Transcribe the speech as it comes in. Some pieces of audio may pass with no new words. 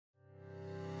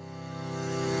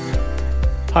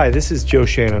Hi, this is Joe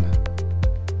Shannon.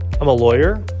 I'm a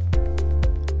lawyer,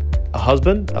 a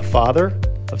husband, a father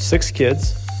of 6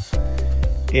 kids,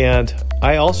 and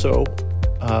I also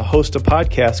host a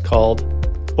podcast called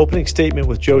Opening Statement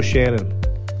with Joe Shannon.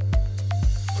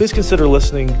 Please consider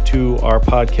listening to our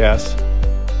podcast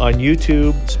on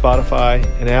YouTube, Spotify,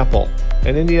 and Apple,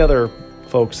 and any other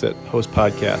folks that host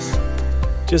podcasts.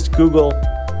 Just Google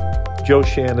Joe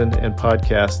Shannon and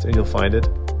podcast, and you'll find it.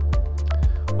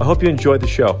 I hope you enjoyed the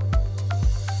show.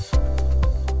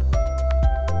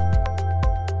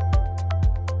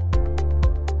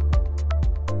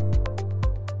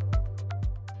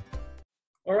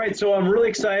 All right, so I'm really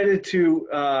excited to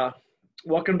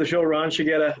welcome to the show Ron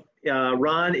Shigeta.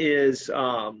 Ron is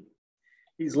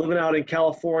he's living out in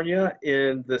California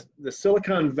in the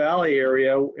Silicon Valley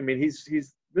area. I mean, this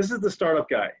is the startup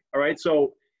guy. All right,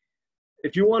 so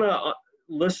if you want to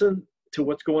listen to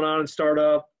what's going on in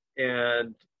startup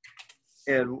and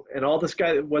all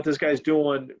what this guy's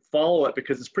doing, follow it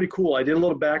because it's pretty cool. I did a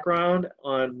little background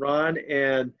on Ron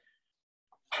and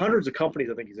hundreds of companies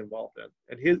I think he's involved in,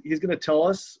 and he's going to tell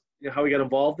us how he got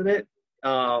involved in it.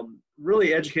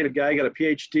 Really educated guy, got a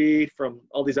PhD from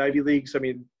all these Ivy Leagues. I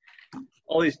mean,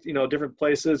 all these different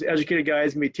places. Educated guy.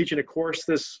 He's going to be teaching a course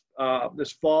this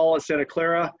fall at Santa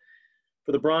Clara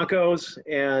for the Broncos,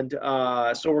 and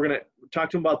so we're going to talk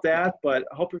to him about that. But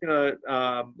I hope you're going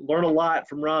to learn a lot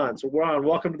from Ron. So Ron,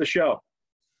 welcome to the show.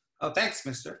 Oh, thanks,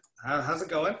 Mister. How's it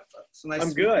going? It's nice.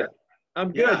 I'm good.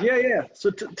 I'm good. Yeah.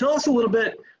 So tell us a little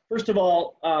bit. First of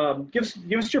all, give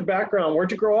us your background.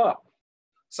 Where'd you grow up?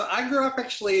 So I grew up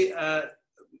actually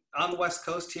on the West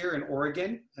Coast here in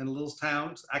Oregon, in a little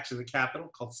town, actually the capital,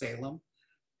 called Salem,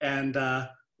 and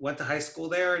went to high school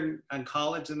there and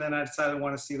college, and then I decided I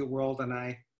want to see the world, and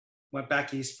I went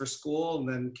back east for school, and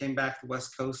then came back to the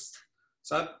West Coast.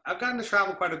 So I've gotten to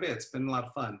travel quite a bit. It's been a lot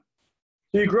of fun.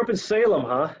 So you grew up in Salem,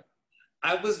 huh?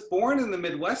 I was born in the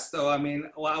Midwest, though. I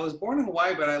mean, well, I was born in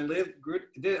Hawaii, but I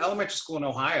did elementary school in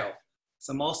Ohio,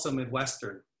 so I'm also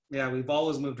Midwestern. Yeah, we've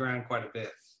always moved around quite a bit.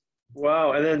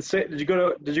 Wow. And then did you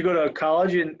go to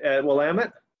college at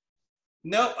Willamette?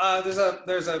 No,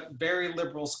 there's a very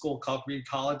liberal school called Reed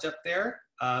College up there.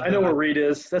 I know where Reed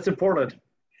is. That's important.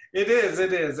 It is,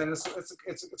 and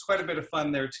it's quite a bit of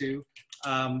fun there too.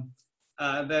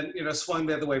 Then swung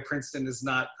the other way, Princeton is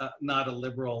not a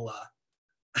liberal.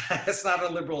 It's not a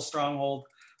liberal stronghold,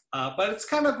 but it's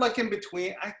kind of like in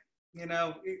between.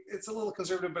 It's a little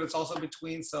conservative, but it's also in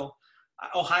between. So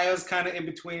Ohio's kind of in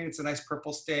between. It's a nice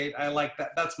purple state. I like that.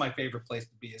 That's my favorite place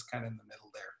to be, is kind of in the middle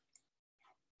there.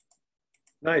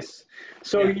 Nice.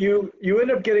 So yeah. You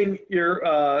end up getting your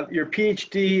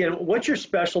PhD, and what's your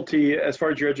specialty as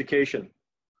far as your education?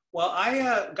 Well,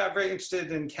 I got very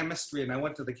interested in chemistry, and I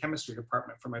went to the chemistry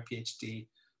department for my PhD.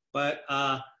 But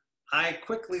I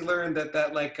quickly learned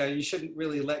that you shouldn't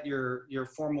really let your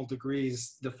formal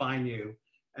degrees define you.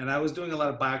 And I was doing a lot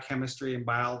of biochemistry and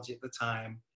biology at the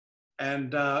time.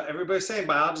 And everybody's saying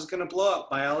biology is going to blow up.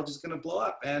 Biology is going to blow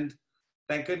up. And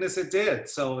thank goodness it did.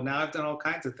 So now I've done all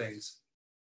kinds of things.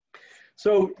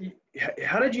 So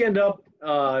how did you end up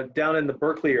down in the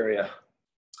Berkeley area?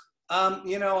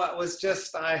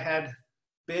 I had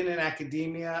been in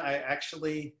academia. I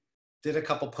actually did a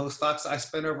couple postdocs. I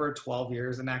spent over 12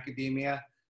 years in academia,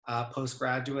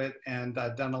 postgraduate, and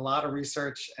done a lot of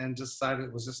research, and just decided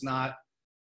it was just not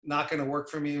going to work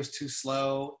for me. It was too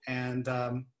slow. And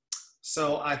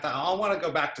so I thought, I want to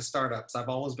go back to startups. I've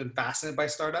always been fascinated by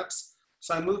startups.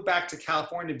 So I moved back to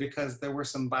California because there were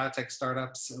some biotech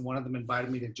startups, and one of them invited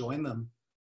me to join them.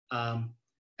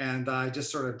 And I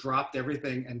just sort of dropped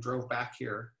everything and drove back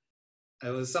here. It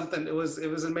was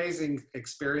an amazing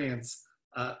experience.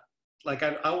 I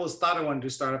always thought I wanted to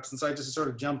do startups, and so I just sort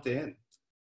of jumped in.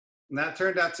 And that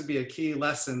turned out to be a key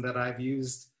lesson that I've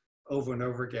used over and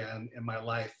over again in my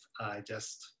life. I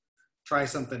just try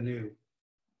something new.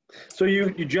 So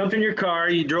you jumped in your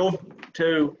car, you drove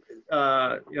to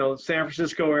San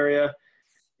Francisco area,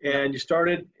 and you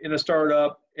started in a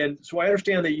startup. And so I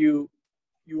understand that you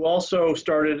also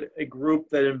started a group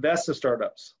that invests in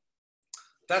startups.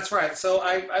 That's right. So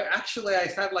I had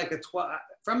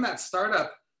from that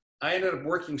startup, I ended up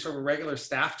working sort of a regular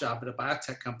staff job at a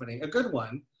biotech company, a good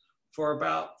one, for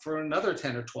another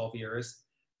 10 or 12 years.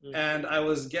 Mm-hmm. And I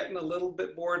was getting a little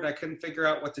bit bored, and I couldn't figure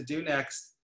out what to do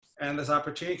next. And this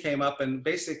opportunity came up, and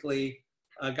basically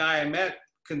a guy I met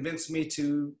convinced me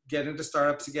to get into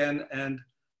startups again. And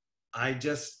I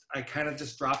kind of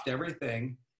just dropped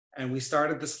everything. And we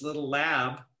started this little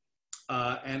lab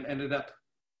and ended up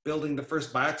building the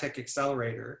first biotech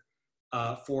accelerator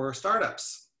for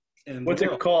startups. What's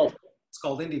it called? It's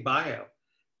called IndieBio.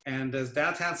 And as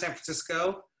downtown San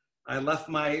Francisco, I left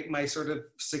my sort of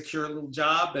secure little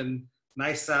job and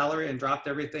nice salary and dropped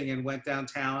everything and went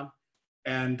downtown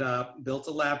and built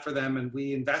a lab for them. And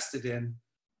we invested in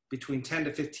between 10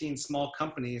 to 15 small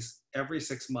companies every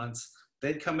 6 months.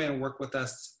 They'd come in and work with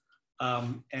us,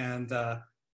 and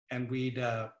we'd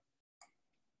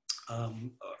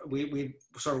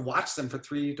sort of watch them for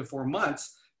 3 to 4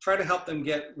 months, try to help them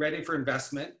get ready for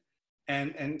investment,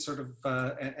 and sort of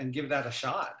and give that a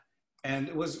shot. And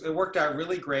it worked out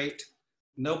really great.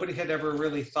 Nobody had ever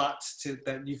really thought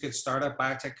that you could start a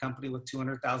biotech company with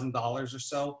 $200,000 or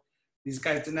so. These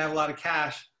guys didn't have a lot of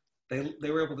cash.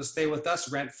 They were able to stay with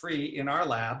us rent-free in our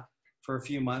lab for a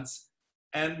few months.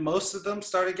 And most of them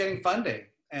started getting funding.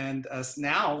 And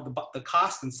now the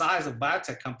cost and size of a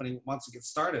biotech company, once it gets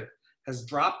started, has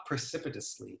dropped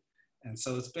precipitously. And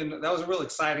so that was a real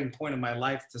exciting point in my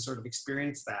life to sort of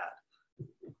experience that.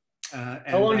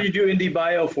 How long did you do Indie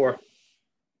Bio for?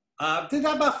 Did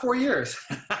that about 4 years.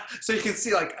 So you can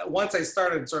see, like, once I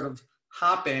started sort of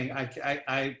hopping,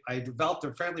 I developed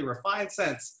a fairly refined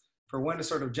sense for when to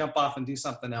sort of jump off and do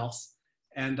something else.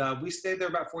 And we stayed there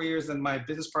about 4 years. And my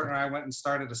business partner and I went and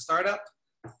started a startup.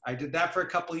 I did that for a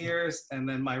couple of years. And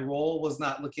then my role was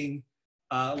not looking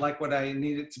like what I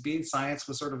needed to be. Science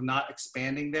was sort of not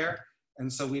expanding there.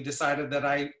 And so we decided that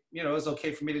it was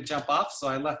okay for me to jump off. So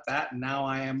I left that. And now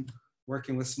I am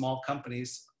working with small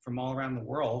companies from all around the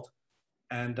world,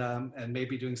 and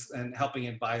maybe doing and helping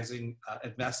advising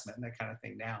investment and that kind of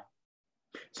thing now.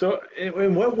 So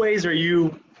in what ways are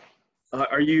you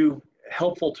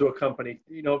helpful to a company?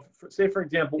 Say for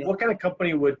example, what kind of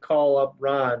company would call up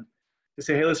Ron to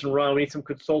say, hey, listen, Ron, we need some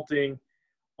consulting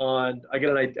on, I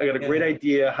got a great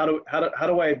idea. How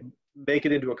do I make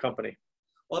it into a company?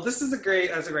 Well, that's a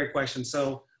great question.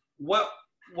 So what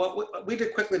we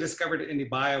did quickly discovered at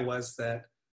IndieBio was that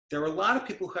there were a lot of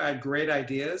people who had great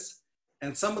ideas,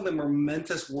 and some of them were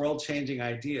momentous world-changing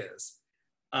ideas.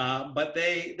 But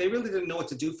they really didn't know what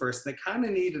to do first. They kind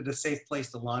of needed a safe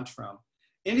place to launch from.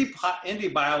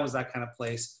 IndieBio was that kind of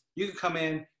place. You could come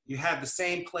in, you had the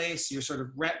same place, your sort of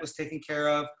rent was taken care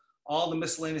of, all the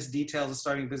miscellaneous details of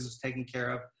starting a business was taken care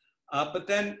of. But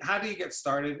then how do you get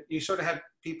started? You sort of had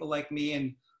people like me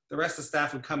and the rest of the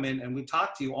staff would come in and we'd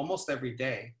talk to you almost every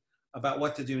day about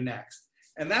what to do next.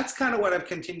 And that's kind of what I've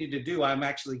continued to do. I'm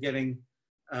actually getting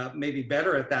maybe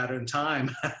better at that in time.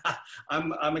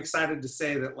 I'm excited to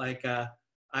say that, like, I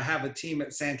have a team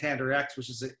at Santander X, which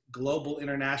is a global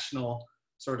international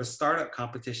sort of startup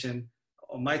competition.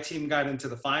 My team got into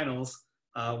the finals.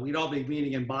 We'd all be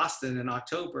meeting in Boston in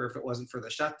October if it wasn't for the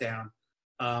shutdown,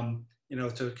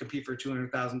 to compete for a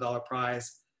 $200,000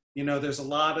 prize. There's a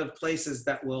lot of places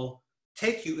that will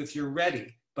take you if you're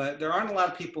ready, but there aren't a lot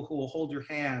of people who will hold your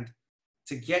hand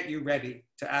to get you ready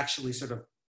to actually sort of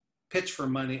pitch for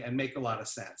money and make a lot of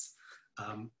sense.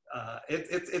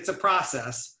 It's a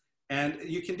process, and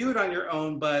you can do it on your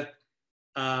own, but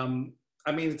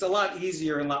it's a lot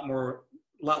easier and a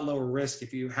lot lower risk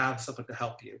if you have someone to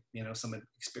help you, some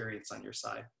experience on your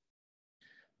side.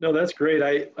 No, that's great.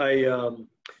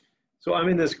 So I'm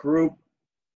in this group.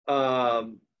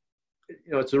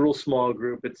 It's a real small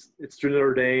group. It's through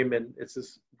Notre Dame, and it's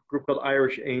this group called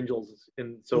Irish Angels,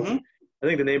 and so. I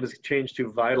think the name has changed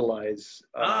to Vitalize.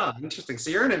 Interesting.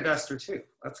 So you're an investor too.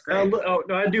 That's great. No,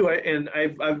 I do.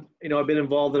 I've been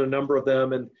involved in a number of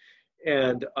them,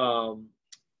 and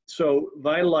so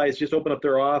Vitalize just opened up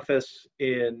their office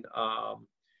in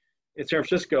San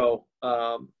Francisco.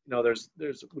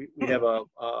 We have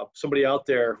somebody out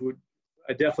there who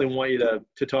I definitely want you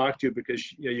to talk to,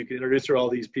 because you can introduce her to all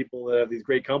these people that have these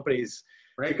great companies.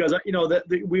 Right. Because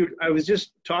I was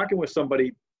just talking with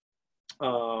somebody.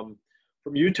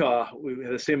 From Utah, we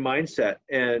have the same mindset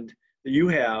and that you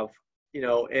have,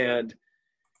 and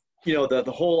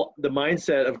the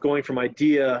mindset of going from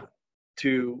idea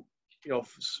to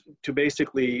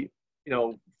basically,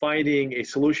 finding a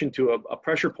solution to a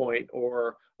pressure point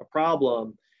or a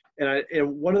problem. And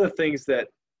one of the things that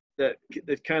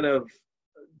kind of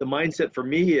the mindset for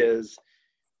me is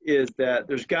that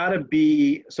there's got to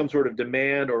be some sort of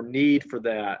demand or need for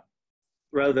that,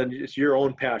 rather than just your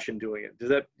own passion doing it. Does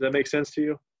that make sense to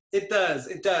you? It does.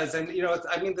 And,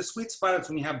 the sweet spot is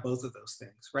when you have both of those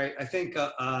things, right? I think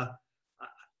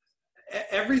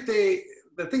everything,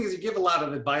 the thing is, you give a lot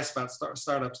of advice about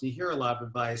startups and you hear a lot of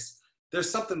advice. There's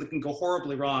something that can go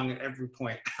horribly wrong at every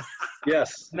point.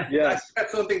 Yes.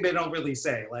 That's something they don't really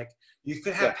say. Like, you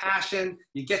could have passion,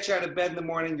 you get you out of bed in the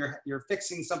morning, you're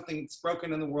fixing something that's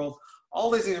broken in the world.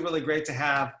 All these things are really great to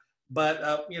have.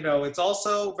 But, it's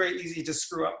also very easy to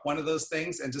screw up one of those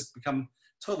things and just become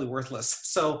totally worthless.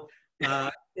 So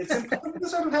it's important to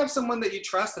sort of have someone that you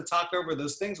trust to talk over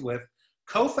those things with.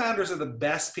 Co-founders are the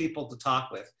best people to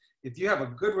talk with. If you have a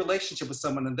good relationship with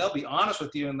someone and they'll be honest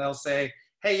with you and they'll say,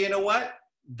 hey, you know what?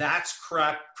 That's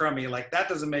crummy. Like, that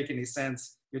doesn't make any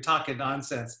sense. You're talking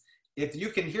nonsense. If you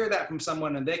can hear that from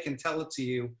someone and they can tell it to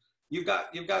you, you've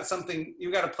got something,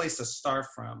 you've got a place to start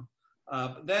from.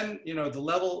 Then, you know, the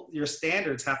level, your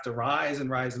standards have to rise and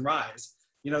rise and rise.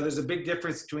 You know, there's a big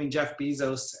difference between Jeff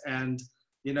Bezos and,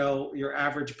 you know, your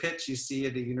average pitch you see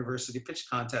at a university pitch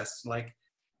contest. Like,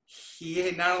 he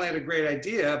not only had a great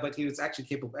idea, but he was actually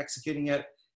capable of executing it.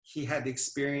 He had the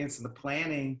experience and the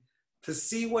planning to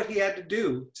see what he had to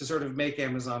do to sort of make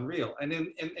Amazon real. And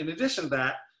in addition to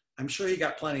that, I'm sure he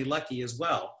got plenty lucky as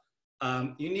well.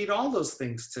 You need all those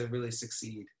things to really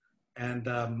succeed. And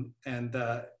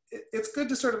it's good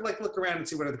to sort of like look around and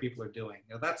see what other people are doing.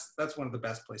 You know, that's one of the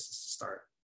best places to start.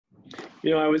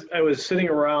 You know, I was sitting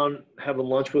around having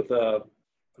lunch with a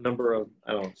number of,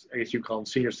 I don't know, I guess you call them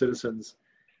senior citizens.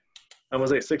 I was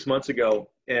like 6 months ago,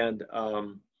 and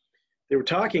they were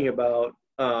talking about,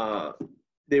 I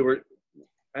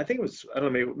think it was, I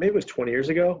don't know, maybe it was 20 years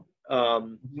ago.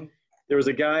 There was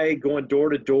a guy going door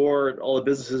to door at all the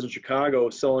businesses in Chicago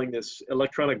selling this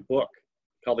electronic book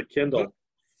called a Kindle,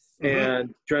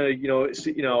 and trying to,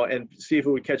 and see if it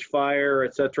would catch fire,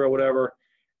 et cetera, whatever.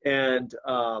 And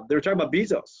they were talking about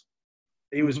Bezos.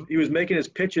 He was making his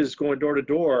pitches going door to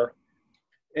door.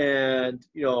 And,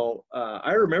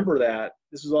 I remember that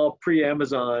this was all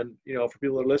pre-Amazon, for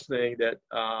people that are listening, that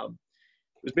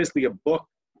it was basically a book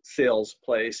sales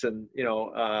place, and,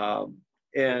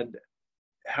 and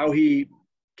how he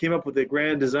came up with a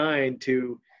grand design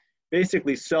to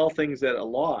basically sell things at a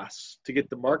loss to get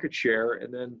the market share.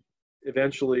 And then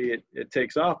eventually it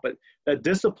takes off. But that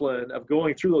discipline of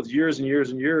going through those years and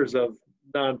years and years of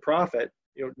nonprofit,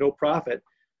 no profit,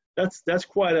 that's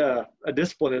quite a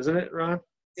discipline, isn't it, Ron?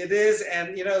 It is.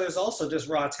 And, there's also just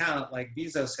raw talent. Like,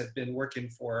 Bezos had been working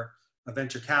for a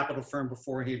venture capital firm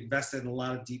before. He invested in a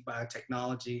lot of deep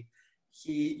biotechnology.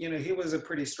 He was a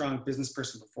pretty strong business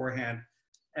person beforehand.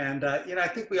 And, I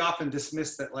think we often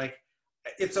dismiss that, like,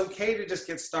 it's okay to just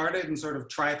get started and sort of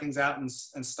try things out and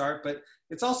start, but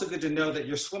it's also good to know that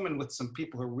you're swimming with some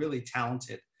people who are really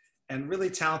talented, and really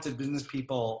talented business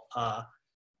people.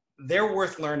 They're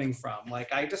worth learning from.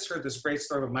 Like, I just heard this great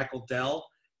story of Michael Dell,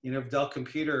 of Dell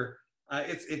Computer.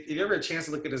 If you ever had a chance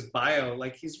to look at his bio,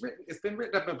 like, it's been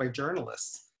written up by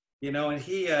journalists, and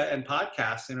he, and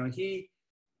podcasts,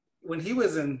 when he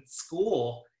was in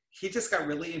school, he just got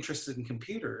really interested in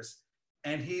computers,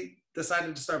 and he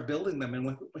decided to start building them. And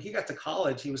when he got to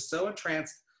college, he was so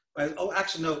entranced by,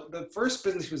 the first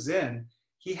business he was in,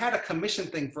 he had a commission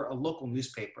thing for a local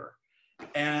newspaper.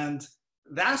 And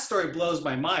that story blows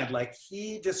my mind. Like,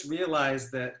 he just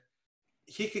realized that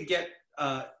he could get,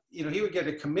 he would get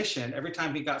a commission every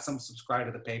time he got someone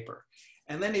subscribed to the paper.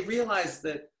 And then he realized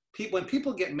that when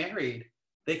people get married,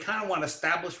 they kind of want to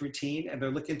establish routine, and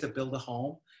they're looking to build a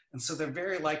home. And so they're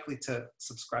very likely to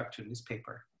subscribe to a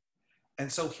newspaper.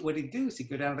 And so what he'd do is he'd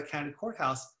go down to the county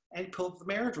courthouse and pull up the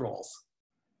marriage rolls.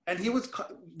 And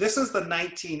this is the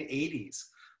 1980s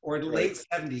or the late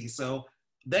 70s. So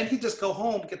then he'd just go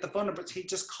home, get the phone number. He'd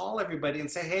just call everybody and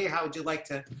say, hey, how would you like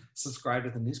to subscribe to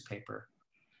the newspaper?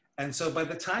 And so by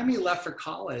the time he left for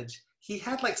college, he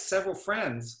had like several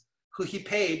friends who he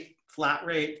paid flat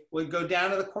rate, would go down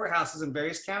to the courthouses in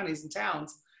various counties and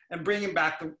towns and bring him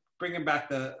back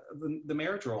the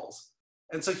marriage rolls.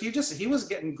 And so he was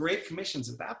getting great commissions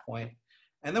at that point.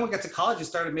 And then when we got to college, he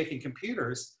started making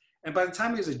computers. And by the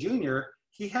time he was a junior,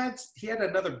 he had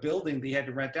another building that he had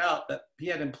to rent out, that he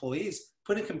had employees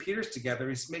putting computers together.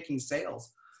 He's making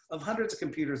sales of hundreds of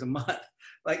computers a month.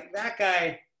 Like, that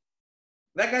guy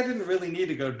didn't really need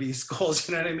to go to B schools.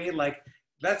 You know what I mean? Like,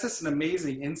 that's just an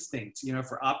amazing instinct,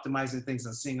 for optimizing things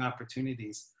and seeing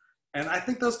opportunities. And I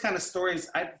think those kind of stories,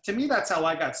 to me, that's how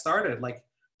I got started. Like,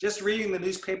 just reading the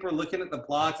newspaper, looking at the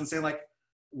blogs and saying, like,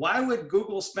 why would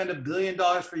Google spend $1 billion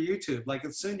for YouTube? Like,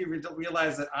 as soon as you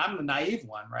realize that I'm the naive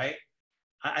one, right?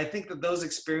 I think that those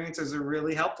experiences are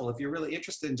really helpful. If you're really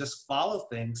interested in just follow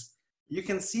things, you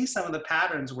can see some of the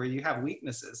patterns where you have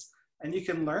weaknesses and you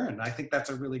can learn. I think that's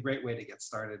a really great way to get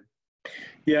started.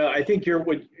 Yeah, I think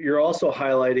what you're also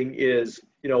highlighting is,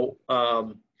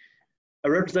 I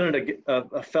represented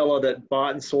a fellow that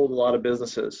bought and sold a lot of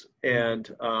businesses. And,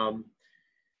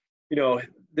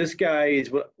 this guy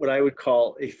is what I would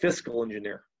call a fiscal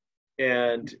engineer.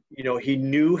 And, he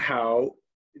knew how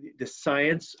the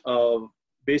science of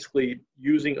basically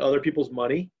using other people's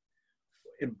money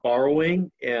and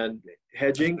borrowing and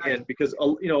hedging. And because, a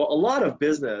lot of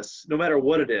business, no matter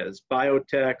what it is,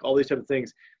 biotech, all these type of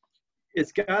things,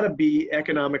 it's got to be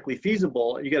economically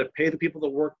feasible. You got to pay the people that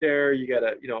work there. You got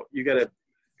to, you got to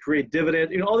create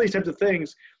dividend, all these types of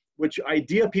things, which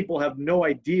idea people have no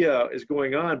idea is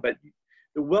going on. But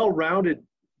the well-rounded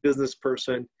business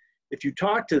person, if you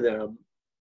talk to them,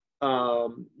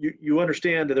 you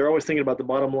understand that they're always thinking about the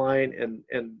bottom line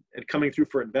and coming through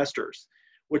for investors,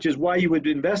 which is why you would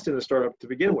invest in a startup to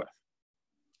begin with.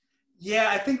 Yeah,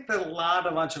 I think that a lot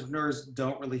of entrepreneurs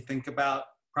don't really think about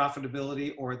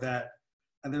profitability or that,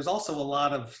 and there's also a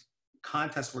lot of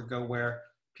contests where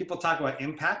people talk about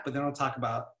impact, but they don't talk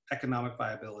about economic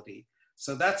viability.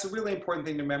 So that's a really important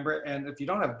thing to remember. And if you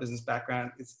don't have a business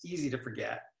background, it's easy to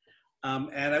forget.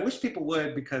 And I wish people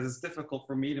would, because it's difficult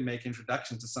for me to make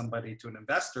introductions to somebody, to an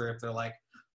investor, if they're like,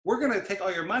 we're going to take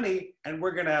all your money and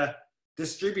we're going to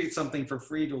distribute something for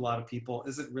free to a lot of people.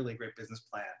 Isn't really a great business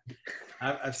plan.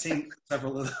 I've seen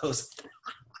several of those.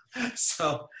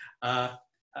 So,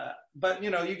 but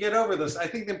you get over those. I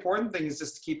think the important thing is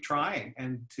just to keep trying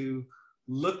and to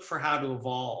look for how to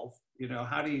evolve.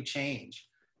 How do you change?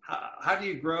 How do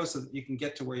you grow so that you can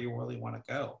get to where you really want to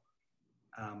go?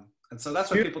 And so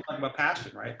that's when people talk about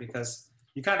passion, right? Because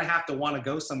you kind of have to want to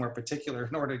go somewhere particular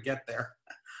in order to get there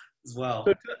as well.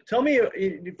 So tell me,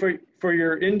 for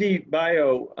your indie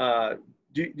bio,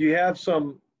 do you have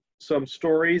some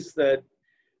stories that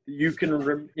you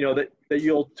can, that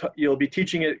you'll be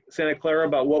teaching at Santa Clara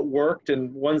about what worked,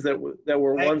 and ones that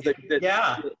were ones that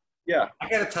yeah. I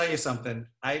got to tell you something.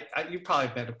 You've probably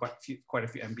been to quite a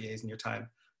few MBAs in your time.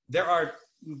 There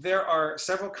are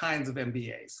several kinds of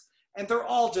MBAs, and they're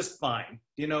all just fine,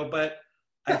 but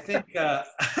I think,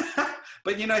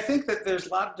 I think that there's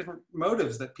a lot of different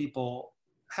motives that people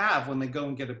have when they go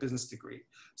and get a business degree.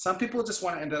 Some people just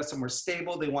want to end up somewhere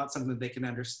stable. They want something that they can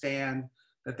understand,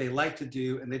 that they like to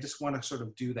do, and they just want to sort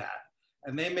of do that.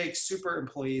 And they make super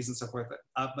employees and so forth.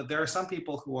 But there are some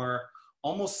people who are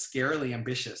almost scarily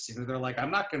ambitious. They're like,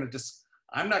 I'm not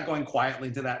going quietly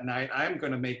into that night. I'm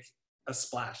going to make a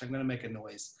splash. I'm going to make a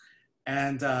noise.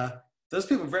 And those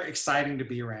people are very exciting to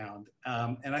be around.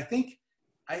 And I think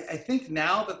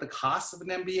now that the cost of an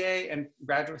MBA and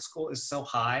graduate school is so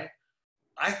high,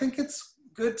 I think it's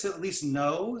good to at least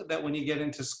know that when you get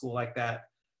into school like that,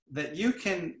 that you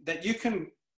can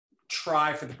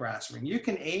try for the brass ring. You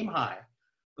can aim high.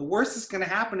 The worst that's going to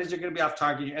happen is you're going to be off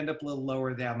target. You end up a little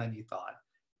lower down than you thought.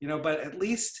 But at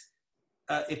least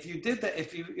if you did that,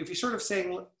 if you sort of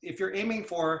saying, if you're aiming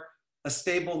for a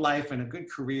stable life and a good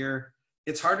career,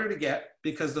 it's harder to get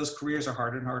because those careers are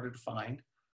harder and harder to find.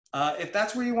 If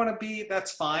that's where you want to be,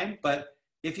 that's fine. But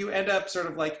if you end up sort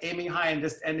of like aiming high and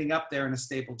just ending up there in a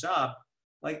stable job,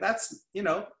 like that's,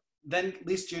 then at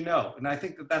least And I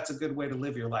think that that's a good way to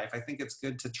live your life. I think it's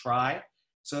good to try.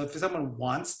 So if someone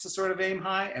wants to sort of aim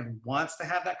high and wants to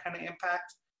have that kind of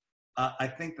impact, I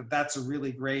think that that's a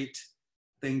really great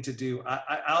thing to do.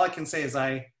 All I can say is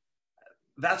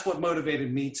that's what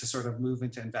motivated me to sort of move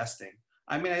into investing.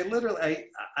 I mean,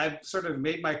 I've sort of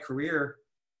made my career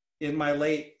in my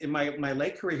late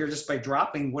career here just by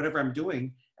dropping whatever I'm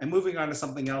doing and moving on to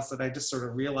something else that I just sort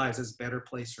of realize is a better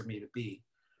place for me to be.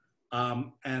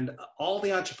 And all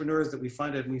the entrepreneurs that we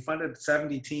funded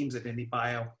 70 teams at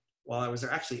IndieBio while I was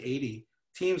there, actually 80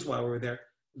 teams while we were there.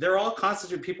 They're all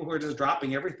constituted people who are just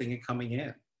dropping everything and coming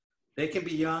in. They can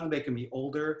be young, they can be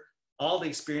older. All the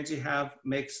experience you have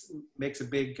makes a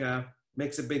big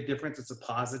difference. It's a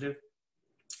positive.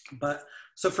 But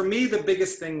so for me, the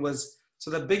biggest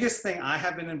thing I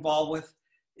have been involved with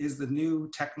is the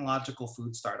new technological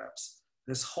food startups.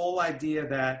 This whole idea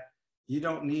that you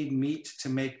don't need meat to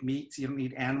make meat, you don't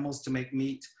need animals to make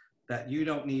meat, that you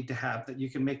don't need to have, that you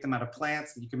can make them out of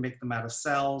plants, that you can make them out of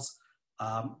cells.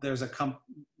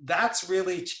 That's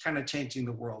really kind of changing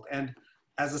the world. And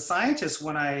as a scientist,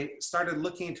 when I started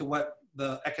looking into what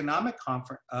the economic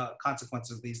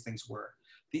consequences of these things were,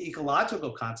 the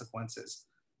ecological consequences,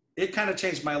 it kind of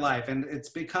changed my life. And it's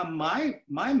become my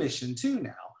mission too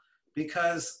now,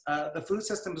 because the food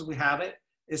system as we have it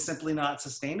is simply not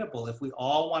sustainable. If we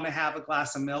all want to have a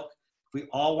glass of milk, if we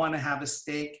all want to have a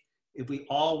steak, if we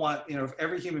all want, if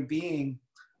every human being,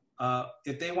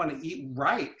 if they want to eat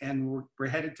right, and we're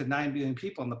headed to 9 billion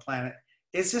people on the planet,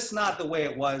 it's just not the way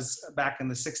it was back in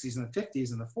the 60s and the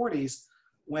 50s and the 40s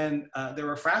when there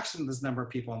were a fraction of this number of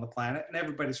people on the planet and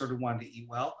everybody sort of wanted to eat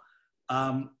well.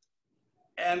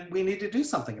 And we need to do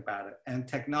something about it. And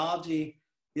technology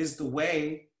is the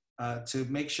way to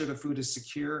make sure the food is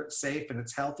secure, safe, and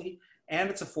it's healthy, and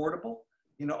it's affordable.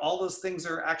 All those things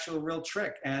are actually a real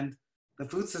trick. And the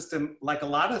food system, like a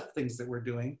lot of things that we're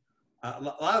doing, a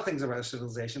lot of things about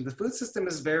civilization, the food system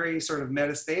is very sort of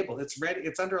metastable.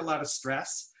 It's under a lot of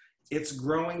stress. It's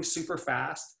growing super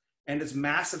fast. and its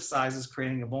massive size is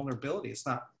creating a vulnerability. It's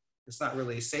not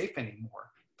really safe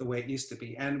anymore the way it used to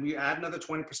be. And we add another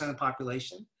 20% of the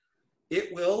population,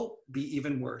 it will be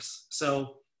even worse.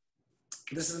 So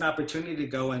this is an opportunity to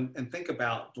go and think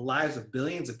about the lives of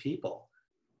billions of people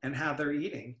and how they're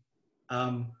eating.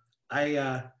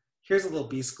 Here's a little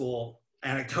B-school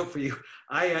anecdote for you.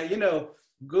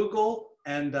 Google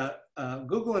and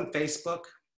Facebook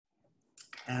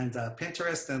and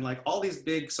Pinterest and like all these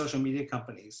big social media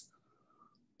companies,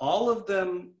 all of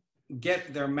them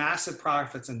get their massive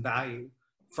profits and value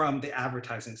from the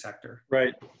advertising sector.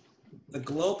 Right. The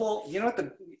global,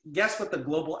 guess what the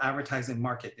global advertising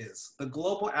market is? The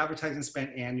global advertising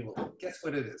spend annually. Guess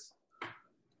what it is?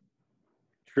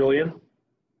 Trillion?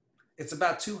 It's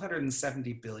about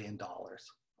 $270 billion. Wow.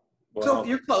 So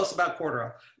you're close, about quarter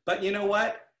of. But you know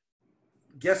what?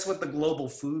 Guess what the global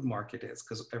food market is?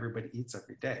 Because everybody eats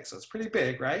every day. So it's pretty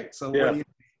big, right? So yeah. What do you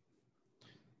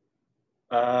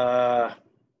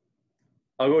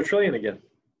I'll go trillion again.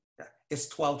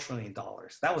 It's $12 trillion.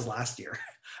 That was last year.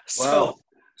 Wow.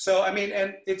 So I mean,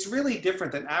 and it's really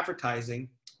different than advertising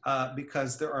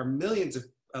because there are millions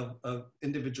of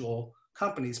individual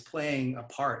companies playing a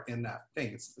part in that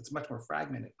thing. It's much more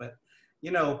fragmented. But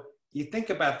you think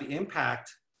about the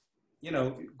impact.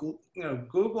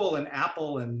 Google and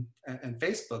Apple and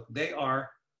Facebook, they are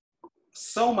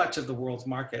so much of the world's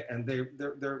market, and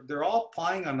they're all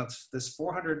applying on this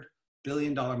 $400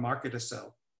 billion market or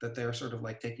so that they're sort of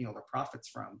like taking all the profits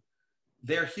from.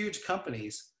 They're huge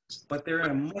companies, but they're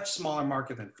in a much smaller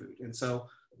market than food. And so,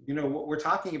 what we're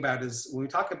talking about is when we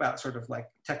talk about sort of like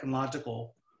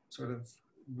technological sort of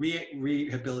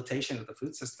rehabilitation of the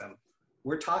food system,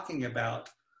 we're talking about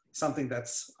something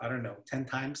that's, I don't know, 10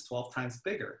 times, 12 times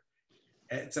bigger.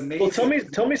 It's amazing. Well,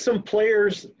 tell me some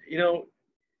players,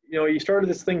 you started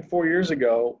this thing 4 years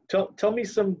ago. Tell me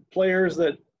some players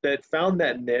that found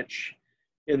that niche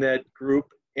in that group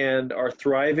and are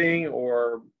thriving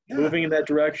or moving in that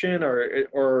direction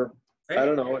or right. I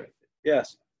don't know.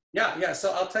 Yes. Yeah.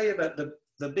 So I'll tell you that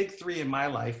the big three in my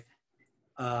life,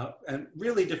 and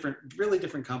really different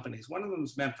companies. One of them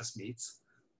is Memphis Meats.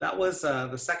 That was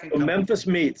the second. Memphis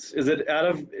Meats, is it out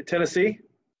of Tennessee?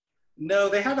 No,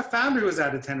 they had a founder who was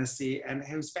out of Tennessee and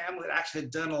whose family actually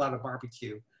had done a lot of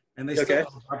barbecue, and they still have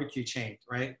a barbecue chain,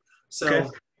 right? So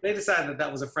they decided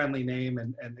that was a friendly name,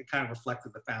 and it kind of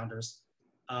reflected the founders.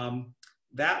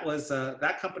 That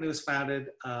company was founded,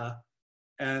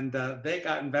 and they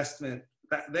got investment.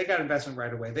 They got investment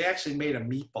right away. They actually made a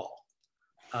meatball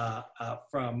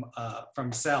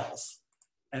from cells,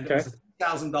 and it was a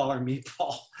 $1,000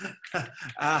 meatball.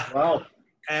 Wow!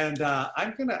 And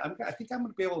I think I'm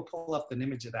gonna be able to pull up an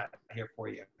image of that here for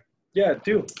you. Yeah,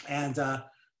 do. And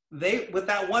with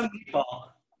that one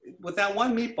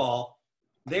meatball,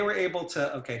 they were able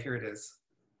to. Okay, here it is.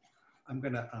 I'm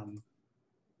gonna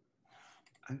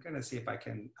see if I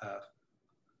can.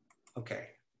 Okay.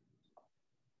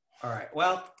 All right.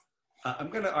 Well,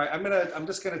 I'm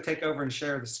just gonna take over and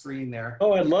share the screen there.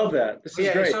 Oh, I love that. This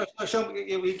is great. So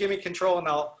you give me control, and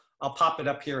I'll pop it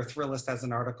up here. Thrillist has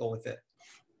an article with it.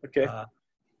 Okay.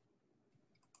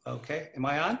 Okay. Am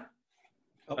I on?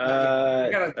 Oh,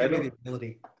 you gotta give me the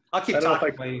ability. I'll keep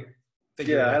talking. I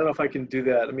don't know if I can do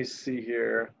that. Let me see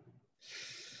here.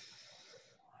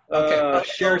 Okay.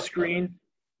 Share screen.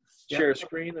 Yeah. Share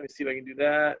screen. Let me see if I can do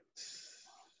that.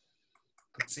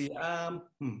 Let's see.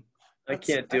 I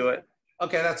can't do it.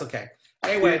 Okay, that's okay.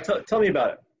 Anyway, tell me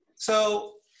about it.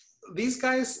 So these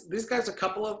guys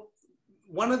are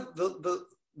one of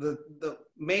the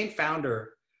main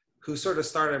founder who sort of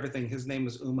started everything. His name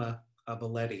was Uma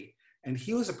Valetti, and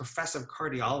he was a professor of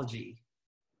cardiology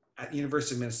at the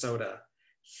University of Minnesota.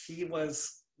 He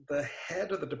was the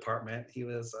head of the department. He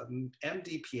was an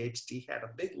MD, PhD, he had a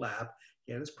big lab,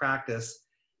 he had his practice,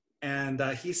 and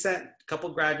he sent a couple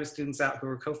graduate students out who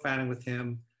were co-founding with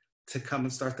him to come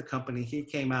and start the company. He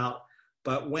came out,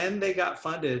 but when they got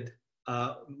funded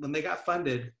by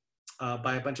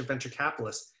a bunch of venture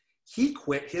capitalists, he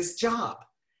quit his job.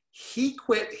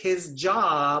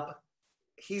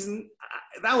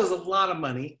 That was a lot of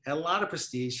money, a lot of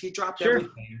prestige. He dropped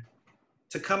everything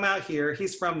to come out here.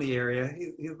 He's from the area.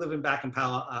 He's living back in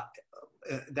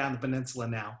down the peninsula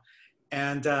now.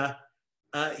 And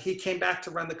he came back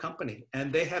to run the company,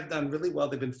 and they have done really well.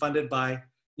 They've been funded by,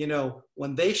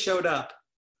 when they showed up,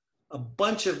 a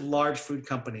bunch of large food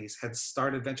companies had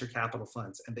started venture capital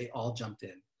funds, and they all jumped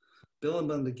in. Bill and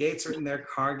Melinda Gates are in there.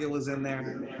 Cargill is in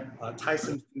there.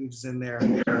 Tyson Foods is in there.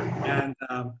 And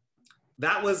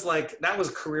that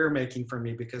was career making for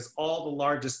me, because all the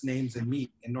largest names in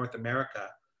meat in North America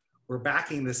were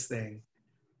backing this thing.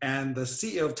 And the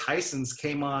CEO of Tyson's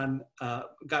came on,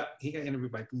 he got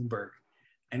interviewed by Bloomberg,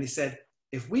 and he said,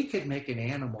 if we could make an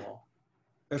animal,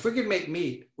 if we could make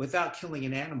meat without killing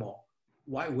an animal,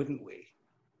 why wouldn't we?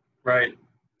 Right.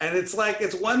 And it's like,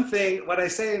 it's one thing, what I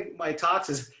say in my talks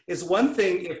is, it's one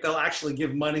thing if they'll actually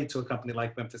give money to a company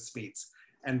like Memphis Meats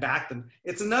and back them.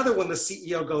 It's another when the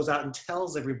CEO goes out and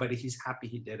tells everybody he's happy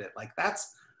he did it. Like,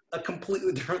 that's a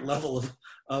completely different level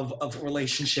of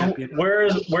relationship. You know?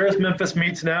 Where's Memphis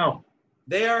Meats now?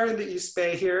 They are in the East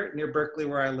Bay here near Berkeley,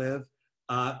 where I live.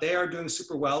 They are doing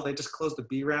super well. They just closed a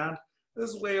B round. It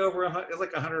was way over, it's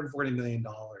like $140 million.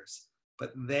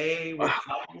 But they will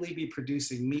probably be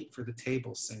producing meat for the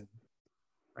table soon,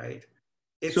 right?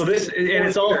 It's all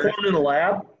formed in the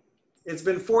lab? It's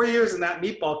been 4 years, and that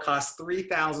meatball cost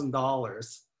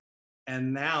 $3,000.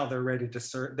 And now they're ready to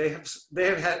serve. They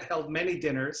have held many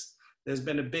dinners. If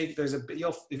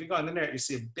you go on the internet, you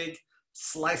see a big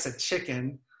slice of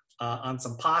chicken on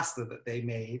some pasta that they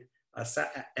made,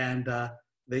 and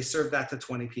they served that to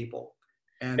 20 people.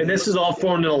 And this is all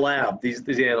formed in a lab, these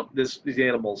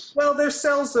animals. Well, there's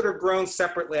cells that are grown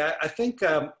separately. I think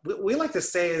we like to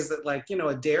say is that, like, you know,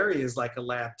 a dairy is like a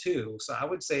lab too. So I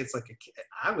would say it's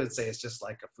just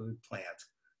like a food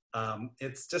plant.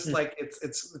 It's just like,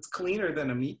 it's cleaner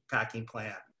than a meat packing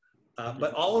plant.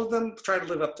 But all of them try to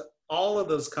live up to all of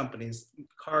those companies,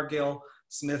 Cargill,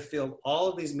 Smithfield, all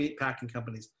of these meat packing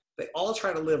companies, they all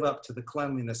try to live up to the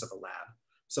cleanliness of a lab.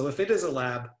 So if it is a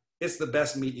lab, it's the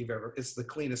best meat it's the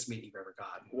cleanest meat you've ever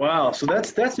gotten. Wow, so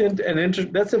that's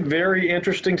a very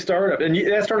interesting startup. And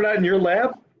that started out in your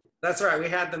lab? That's right. We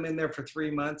had them in there for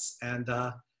 3 months, and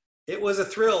it was a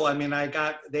thrill. I mean,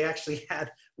 they actually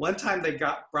had, one time they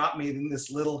brought me in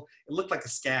this little, it looked like a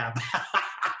scab.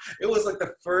 It was like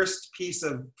the first piece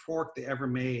of pork they ever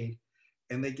made.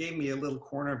 And they gave me a little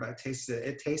corner of it.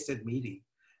 It tasted meaty.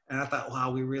 And I thought,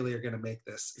 wow, we really are going to make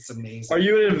this. It's amazing. Are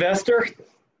you an investor?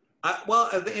 Well,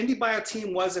 the IndieBio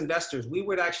team was investors. We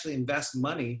would actually invest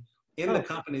money in the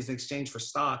companies in exchange for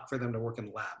stock for them to work in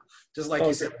the lab. Just like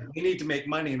you said, we need to make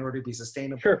money in order to be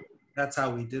sustainable. Sure. That's how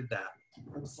we did that.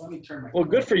 Let me turn my Well,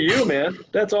 good for you, man.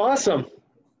 That's awesome.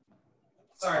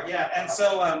 Sorry, yeah. And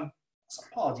so,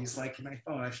 apologies, like my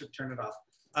phone, I should turn it off.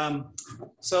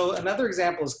 So another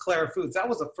example is Clara Foods. That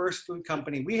was the first food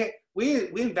company.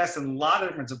 We invest in a lot of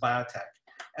different biotech.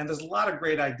 And there's a lot of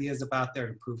great ideas about there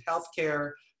to improve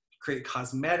healthcare, create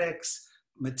cosmetics,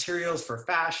 materials for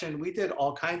fashion. We did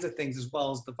all kinds of things, as well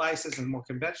as devices and more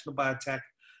conventional biotech,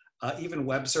 even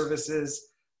web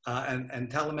services and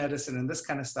telemedicine and this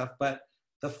kind of stuff. But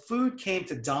the food came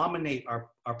to dominate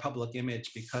our public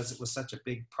image because it was such a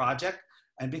big project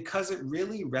and because it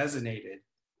really resonated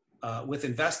with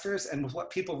investors and with what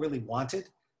people really wanted.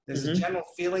 There's a general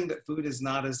feeling that food is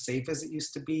not as safe as it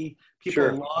used to be.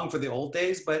 People long for the old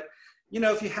days, but you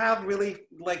know, if you have really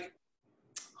like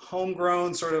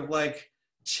homegrown sort of like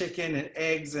chicken and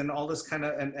eggs and all this kind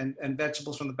of and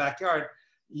vegetables from the backyard,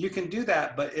 you can do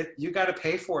that, but you got to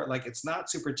pay for it. Like, it's not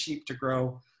super cheap to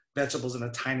grow vegetables in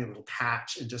a tiny little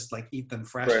patch and just like eat them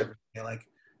fresh every day. Like,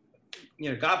 you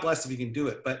know, God bless if you can do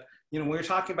it, but you know, when we're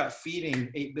talking about feeding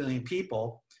 8 billion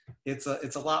people, it's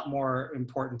a lot more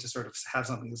important to sort of have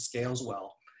something that scales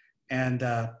well. And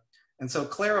so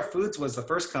Clara Foods was the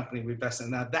first company we invested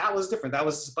in. Now that was different. That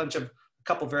was a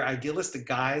couple of very idealistic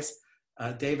guys,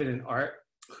 David and Art,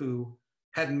 who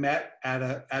had met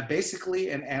at basically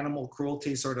an animal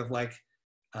cruelty sort of like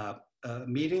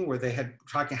meeting where they had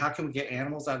talking, how can we get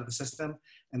animals out of the system?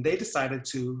 And they decided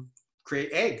to create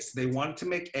eggs. They wanted to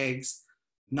make eggs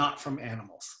not from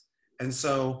animals. And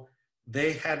so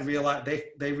they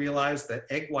realized that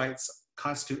egg whites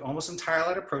constitute almost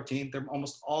entirely out of protein. They're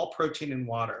almost all protein in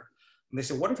water. And they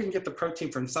said, what if we can get the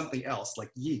protein from something else,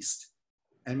 like yeast,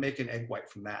 and make an egg white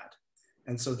from that?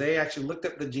 And so they actually looked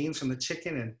at the genes from the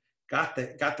chicken and got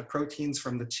the proteins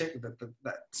from the chicken,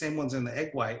 that same ones in the egg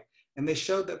white. And they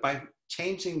showed that by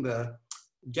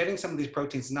getting some of these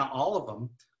proteins, not all of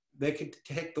them, they could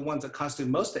take the ones that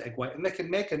constitute most of egg white and they can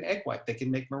make an egg white. They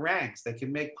can make meringues. They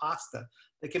can make pasta.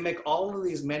 They can make all of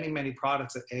these many, many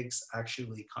products that eggs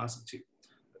actually constitute,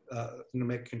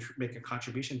 make a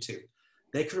contribution to.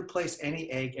 They could replace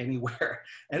any egg anywhere.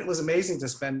 And it was amazing to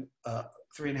spend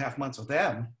 3.5 months with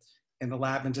them in the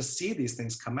lab and just see these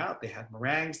things come out. They had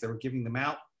meringues, they were giving them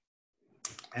out.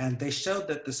 And they showed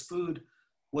that this food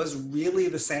was really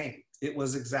the same. It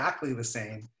was exactly the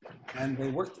same. And they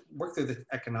worked through the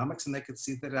economics and they could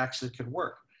see that it actually could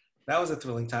work. That was a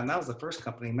thrilling time. That was the first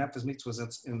company. Memphis Meats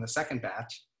was in the second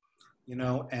batch, you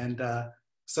know, and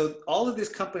so all of these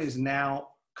companies now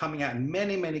coming out in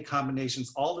many, many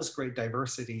combinations, all this great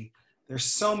diversity. There's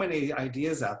so many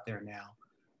ideas out there now.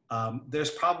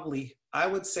 There's probably, I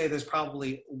would say there's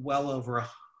probably well over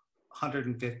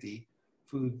 150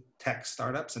 food tech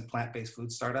startups and plant-based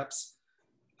food startups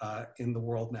in the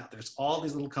world now. There's all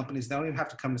these little companies. They don't even have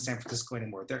to come to San Francisco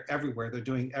anymore. They're everywhere. They're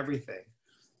doing everything.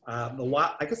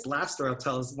 I guess last story I'll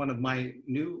tell is one of my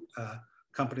new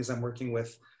companies I'm working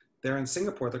with. They're in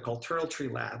Singapore. They're called Turtle Tree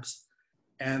Labs.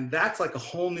 And that's like a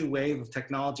whole new wave of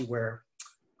technology where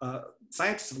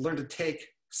scientists have learned to take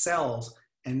cells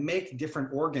and make different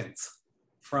organs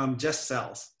from just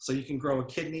cells. So you can grow a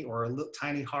kidney or a little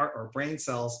tiny heart or brain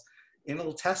cells in a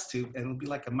little test tube, and it'll be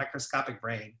like a microscopic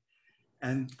brain.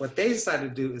 And what they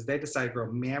decided to do is they decided to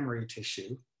grow mammary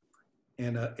tissue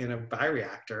in a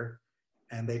bioreactor,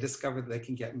 and they discovered that they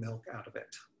can get milk out of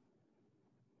it.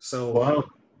 So wow.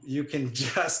 you can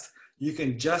just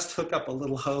hook up a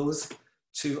little hose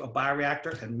to a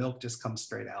bioreactor and milk just comes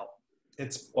straight out.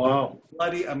 It's wow.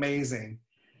 bloody amazing.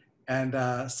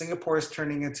 And Singapore is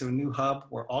turning into a new hub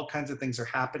where all kinds of things are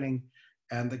happening.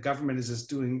 And the government is just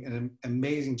doing an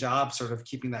amazing job sort of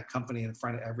keeping that company in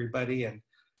front of everybody and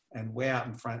way out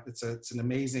in front. It's an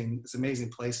amazing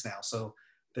place now. So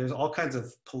there's all kinds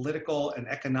of political and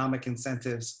economic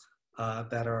incentives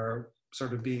that are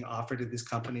sort of being offered to these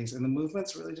companies. And the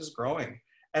movement's really just growing.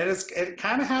 And it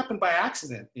kind of happened by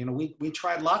accident. You know, we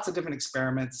tried lots of different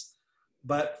experiments,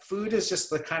 but food is just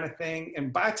the kind of thing,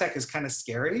 and biotech is kind of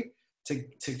scary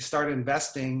to start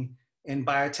investing in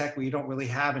biotech where you don't really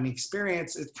have any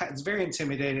experience. It's very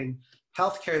intimidating.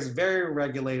 Healthcare is very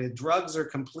regulated. Drugs are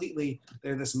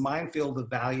they're this minefield of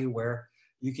value where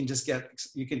you can just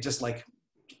like,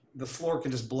 the floor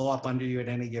can just blow up under you at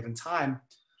any given time.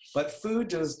 But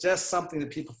food is just something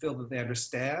that people feel that they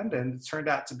understand, and it turned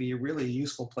out to be a really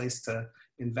useful place to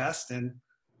invest in.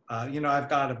 You know, I've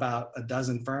got about a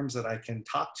dozen firms that I can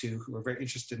talk to who are very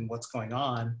interested in what's going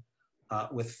on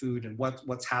with food and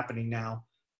what's happening now.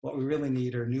 What we really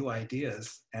need are new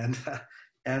ideas, and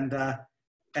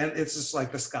it's just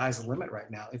like the sky's the limit right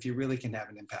now if you really can have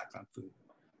an impact on food.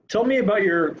 Tell me about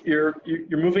you're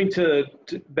moving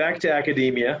back to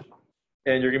academia,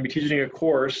 and you're going to be teaching a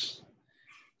course.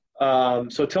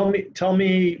 So tell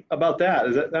me about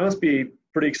that. That must be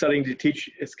pretty exciting to teach.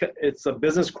 It's a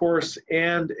business course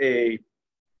and a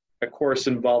course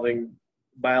involving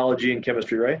biology and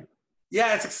chemistry, right?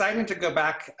 Yeah, it's exciting to go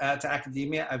back to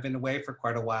academia. I've been away for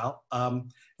quite a while.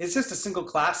 It's just a single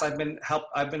class. I've been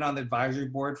on the advisory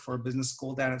board for a business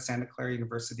school down at Santa Clara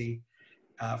University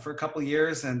for a couple of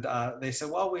years, and they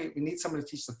said, well, we need someone to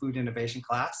teach the food innovation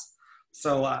class.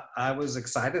 So I was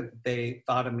excited that they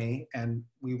thought of me, and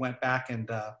we went back and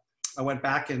I went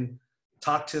back and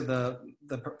talked to the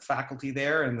faculty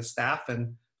there and the staff,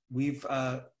 and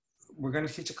we're going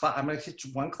to teach a class. I'm going to teach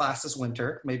one class this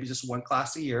winter, maybe just one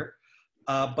class a year.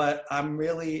 But I'm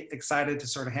really excited to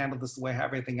sort of handle this the way I have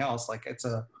everything else. Like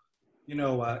we're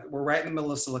right in the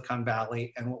middle of Silicon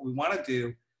Valley, and what we want to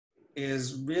do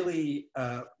is really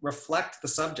reflect the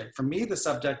subject. For me, the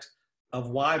subject of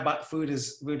what food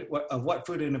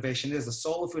innovation is, the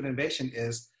soul of food innovation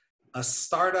is a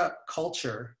startup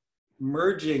culture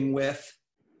merging with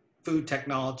food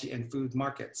technology and food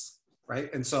markets,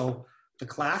 right? And so the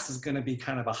class is going to be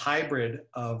kind of a hybrid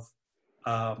of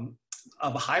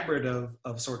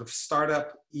sort of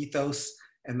startup ethos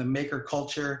and the maker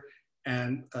culture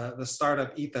and the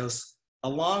startup ethos,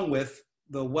 along with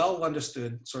the well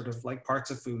understood sort of like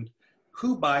parts of food.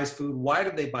 Who buys food? Why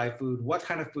do they buy food? What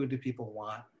kind of food do people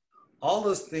want? All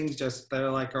those things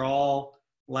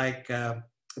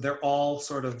they're all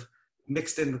sort of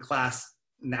mixed in the class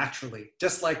naturally,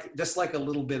 just like a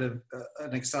little bit of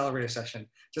an accelerator session,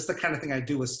 just the kind of thing I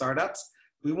do with startups.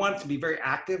 We want it to be very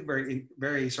active, very,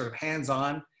 very sort of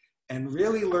hands-on, and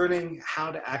really learning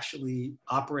how to actually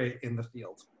operate in the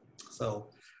field. So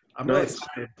I'm really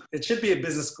excited. It should be a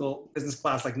business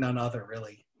class like none other,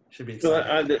 really. Should be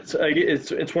exciting.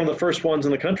 It's one of the first ones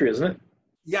in the country, isn't it?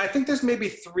 Yeah, I think there's maybe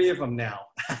 3 of them now.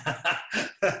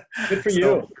 Good for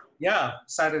you. Yeah,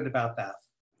 excited about that.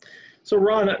 So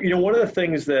Ron, one of the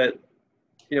things that,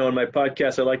 in my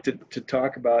podcast I like to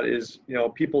talk about is,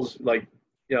 people's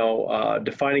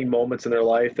defining moments in their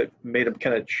life that made them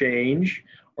kind of change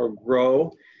or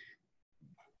grow.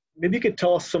 Maybe you could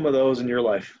tell us some of those in your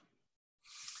life.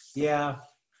 Yeah.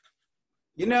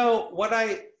 What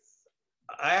I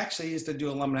actually used to do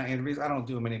alumni interviews. I don't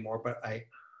do them anymore, but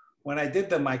when I did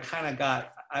them,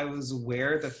 I was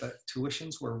aware that the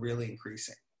tuitions were really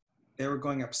increasing. They were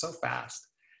going up so fast.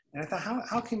 And I thought,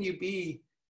 how can you be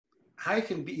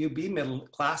middle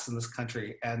class in this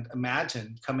country and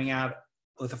imagine coming out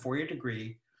with a 4-year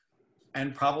degree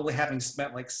and probably having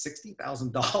spent like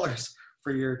 $60,000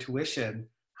 for your tuition?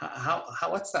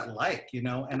 what's that like, you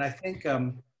know? And I think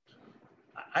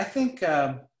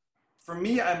for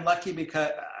me, I'm lucky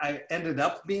because I ended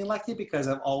up being lucky because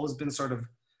I've always been sort of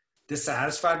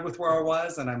dissatisfied with where I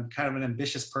was, and I'm kind of an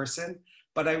ambitious person.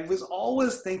 But I was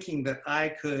always thinking that I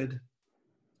could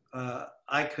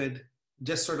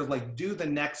just sort of like do the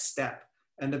next step,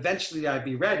 and eventually I'd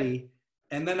be ready,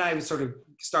 and then I would sort of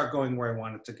start going where I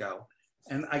wanted to go.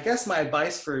 And I guess my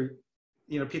advice for,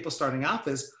 you know, people starting off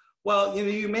is, well, you know,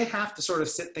 you may have to sort of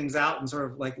sit things out and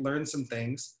sort of like learn some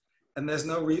things, and there's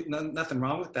nothing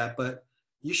wrong with that, but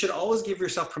you should always give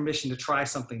yourself permission to try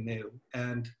something new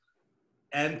and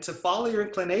to follow your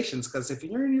inclinations. Because if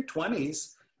you're in your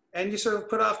 20s and you sort of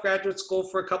put off graduate school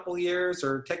for a couple of years,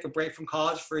 or take a break from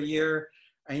college for a year,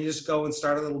 and you just go and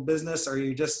start a little business, or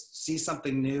you just see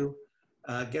something new,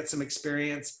 get some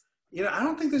experience, you know, I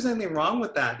don't think there's anything wrong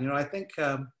with that. You know, I think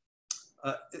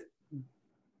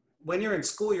when you're in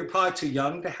school, you're probably too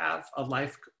young to have a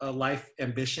life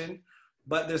ambition,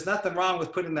 but there's nothing wrong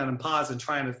with putting that on pause and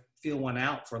trying to feel one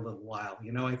out for a little while.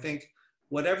 You know, I think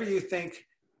whatever you think,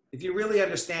 if you really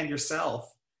understand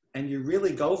yourself and you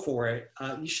really go for it,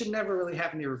 you should never really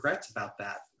have any regrets about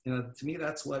that. You know, to me,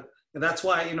 that's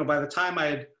why, you know, by the time I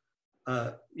had,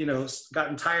 you know,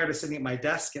 gotten tired of sitting at my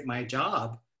desk at my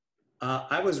job,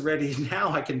 I was ready.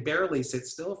 Now I can barely sit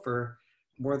still for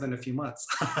more than a few months.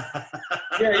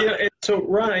 Yeah, you know, so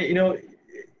Ron,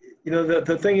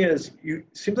 the thing is, you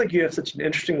seems like you have such an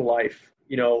interesting life.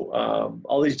 You know,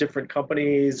 all these different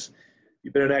companies.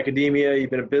 You've been in academia,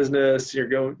 you've been in business. You're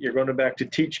going back to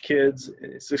teach kids.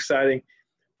 It's exciting.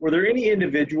 Were there any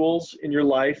individuals in your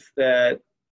life that,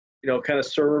 you know, kind of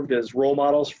served as role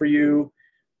models for you,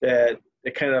 that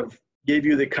kind of gave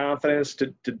you the confidence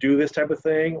to do this type of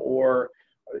thing? Or,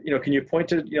 you know, can you point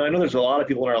to, you know, I know there's a lot of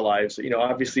people in our lives, you know,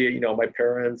 obviously, you know, my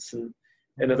parents and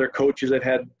other coaches I've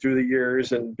had through the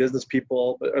years, and business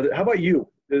people. But how about you?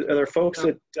 Are there folks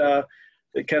that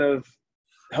kind of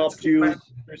helped you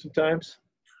through some times?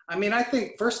 I mean, I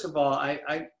think, first of all,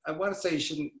 I want to say you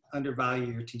shouldn't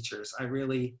undervalue your teachers. I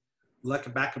really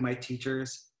look back at my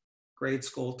teachers, grade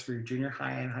school through junior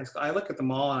high and high school. I look at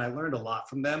them all and I learned a lot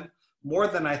from them, more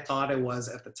than I thought I was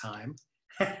at the time.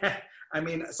 I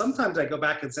mean, sometimes I go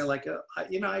back and say, like,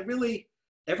 you know,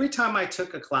 every time I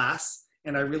took a class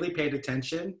and I really paid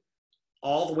attention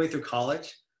all the way through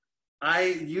college, I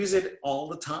use it all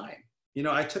the time. You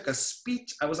know, I took a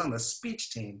speech, I was on the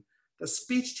speech team. The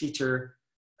speech teacher,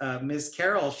 Ms.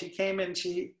 Carroll, she came in,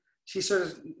 she sort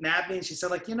of nabbed me and she said,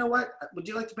 like, you know what, would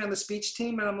you like to be on the speech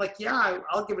team? And I'm like, yeah,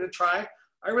 I'll give it a try.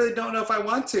 I really don't know if I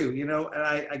want to, you know, and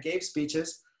I gave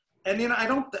speeches. And, you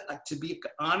know, to be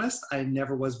honest, I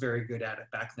never was very good at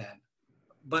it back then.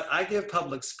 But I give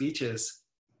public speeches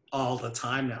all the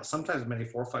time now, sometimes maybe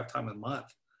 4 or 5 times a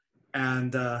month.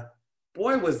 And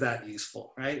boy, was that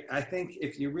useful, right? I think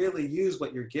if you really use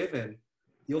what you're given,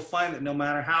 you'll find that no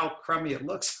matter how crummy it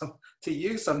looks to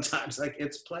you sometimes, like,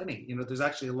 it's plenty. You know, there's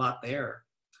actually a lot there.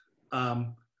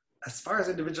 As far as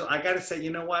individual, I got to say, you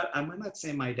know what? I'm not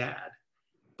saying my dad,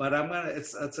 but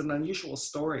it's an unusual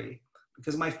story,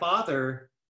 because my father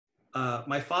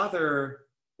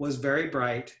was very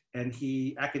bright, and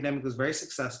he academically was very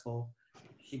successful.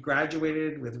 He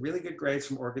graduated with really good grades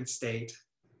from Oregon State,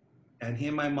 and he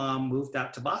and my mom moved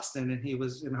out to Boston, and he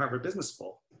was in Harvard Business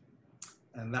School.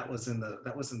 And that was in the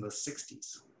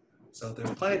 60s. So there's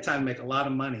plenty of time to make a lot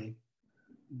of money.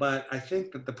 But I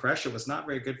think that the pressure was not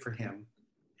very good for him.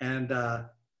 And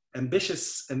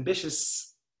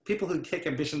ambitious people who take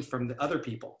ambitions from the other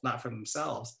people, not from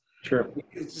themselves. Sure.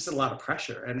 It's just a lot of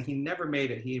pressure. And he never made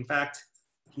it. He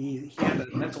had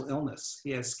a mental illness.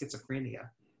 He has schizophrenia.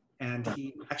 And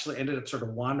he actually ended up sort of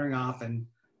wandering off and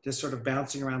just sort of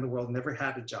bouncing around the world, never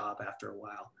had a job after a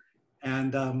while.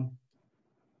 And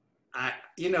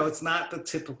you know, it's not the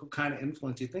typical kind of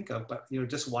influence you think of, but, you know,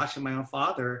 just watching my own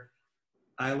father,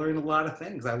 I learned a lot of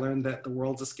things. I learned that the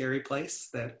world's a scary place,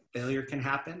 that failure can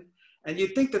happen. And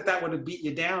you'd think that that would have beat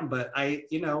you down, but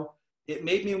you know, it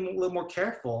made me a little more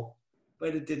careful,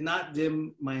 but it did not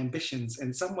dim my ambitions.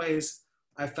 In some ways,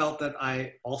 I felt that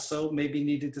I also maybe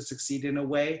needed to succeed in a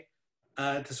way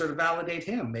to sort of validate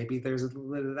him. Maybe there's a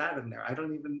little bit of that in there.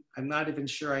 I'm not even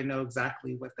sure I know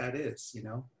exactly what that is, you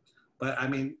know, but I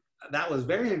mean, that was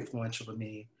very influential to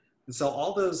me. And so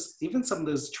all those, even some of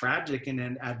those tragic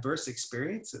and adverse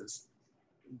experiences,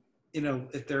 you know,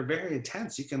 if they're very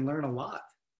intense, you can learn a lot.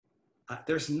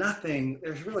 There's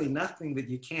really nothing that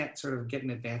you can't sort of get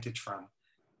an advantage from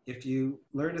if you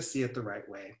learn to see it the right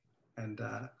way, and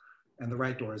the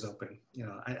right door is open. You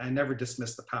know, I never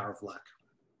dismiss the power of luck.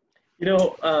 You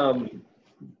know,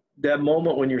 that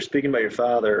moment when you were speaking about your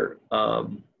father,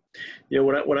 You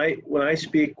know, when I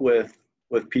speak with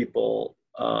people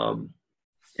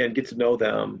and get to know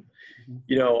them,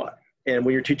 you know, and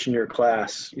when you're teaching your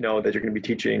class, you know, that you're going to be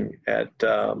teaching at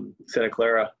Santa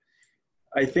Clara,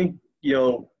 I think, you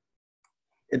know,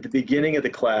 at the beginning of the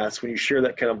class, when you share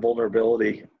that kind of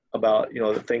vulnerability about, you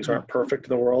know, that things aren't perfect in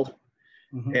the world,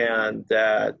 and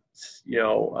that, you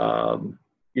know,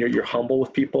 you're humble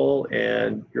with people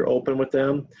and you're open with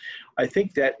them, I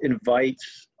think that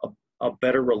invites a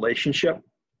better relationship,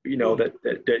 you know, that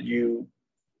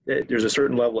there's a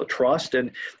certain level of trust.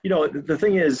 And, you know, the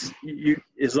thing is,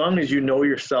 as long as you know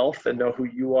yourself and know who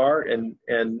you are and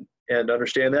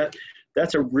understand that,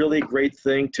 that's a really great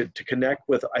thing to connect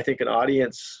with, I think, an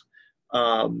audience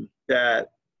that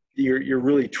you're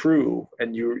really true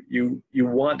and you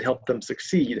want to help them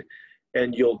succeed,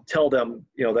 and you'll tell them,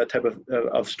 you know, that type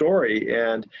of story.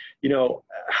 And, you know,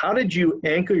 how did you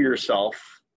anchor yourself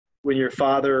when your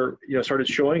father, you know, started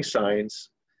showing signs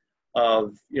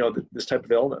of, you know, this type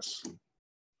of illness?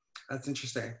 That's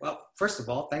interesting. Well, first of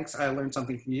all, thanks. I learned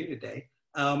something from you today.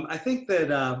 I think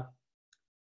that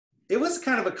it was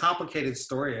kind of a complicated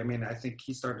story. I mean, I think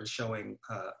he started showing,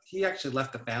 he actually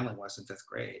left the family when I was in 5th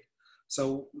grade.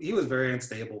 So he was very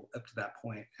unstable up to that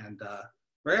point and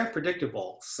very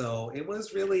unpredictable. So it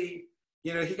was really,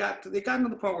 you know, they got to the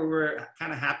point where we were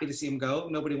kind of happy to see him go.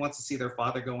 Nobody wants to see their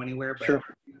father go anywhere, but sure.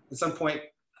 At some point,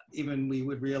 even we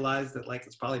would realize that, like,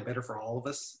 it's probably better for all of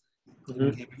us,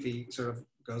 including him, if he sort of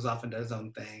goes off and does his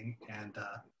own thing. And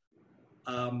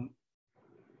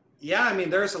yeah, I mean,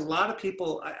 there's a lot of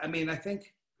people. I mean, I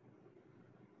think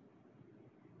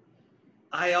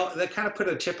that kind of put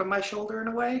a chip on my shoulder in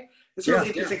a way. It's really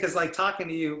interesting because, like, talking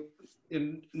to you,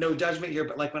 in no judgment here,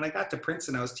 but like when I got to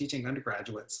Princeton, I was teaching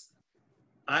undergraduates.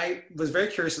 I was very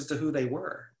curious as to who they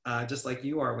were, just like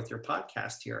you are with your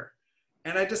podcast here.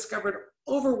 And I discovered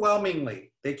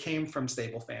overwhelmingly they came from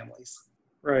stable families.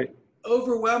 Right.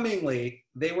 Overwhelmingly,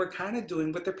 they were kind of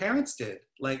doing what their parents did.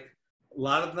 Like a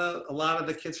lot of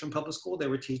the kids from public school, they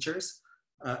were teachers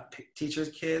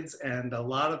kids, and a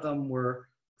lot of them were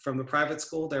from the private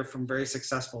school. They're from very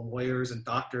successful lawyers and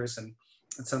doctors and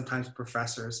sometimes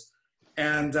professors.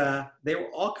 And they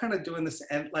were all kind of doing this.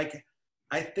 And like,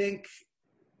 I think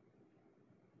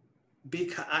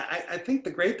I think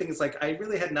the great thing is, like, I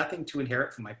really had nothing to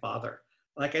inherit from my father.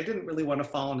 Like, I didn't really want to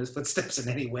follow in his footsteps in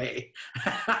any way.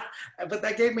 But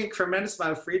that gave me a tremendous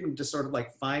amount of freedom to sort of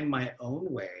like find my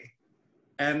own way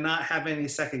and not have any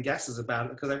second guesses about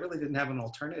it, because I really didn't have an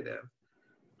alternative.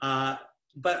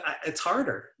 But it's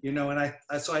harder, you know, and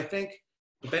so I think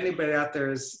if anybody out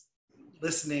there is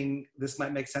listening, this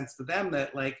might make sense to them,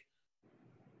 that like,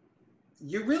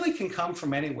 you really can come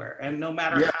from anywhere, and no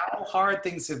matter how hard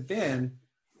things have been,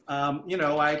 you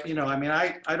know, I mean,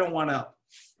 I don't want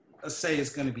to say it's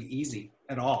going to be easy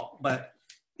at all, but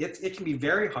it can be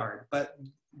very hard. But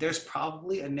there's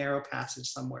probably a narrow passage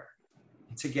somewhere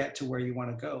to get to where you want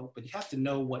to go. But you have to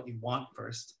know what you want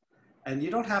first, and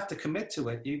you don't have to commit to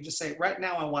it. You just say, right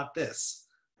now, I want this,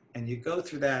 and you go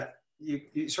through that.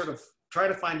 You sort of try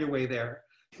to find your way there.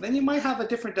 And then you might have a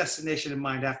different destination in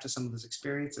mind after some of those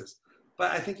experiences.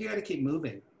 But I think you got to keep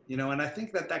moving, you know, and I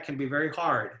think that can be very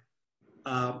hard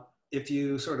if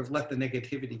you sort of let the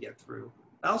negativity get through.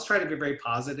 I always try to be very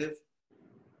positive,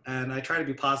 and I try to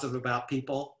be positive about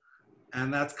people.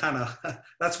 And that's kind of,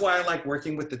 that's why I like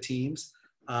working with the teams.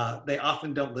 They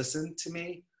often don't listen to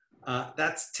me.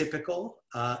 That's typical.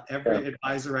 Every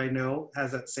advisor I know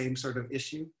has that same sort of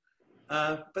issue,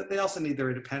 but they also need their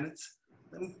independence.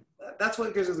 And that's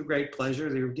what gives us a great pleasure.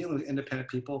 They're dealing with independent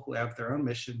people who have their own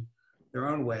mission, their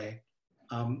own way.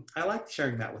 I like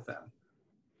sharing that with them.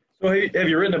 So have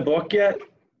you written a book yet?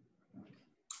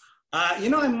 You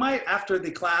know, I might after the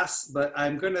class, but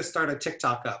I'm going to start a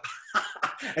TikTok up.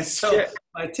 And so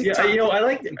my TikTok. Yeah, you know, I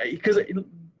like, because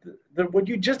what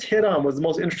you just hit on was the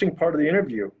most interesting part of the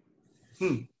interview.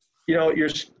 You know,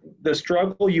 the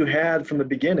struggle you had from the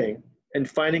beginning and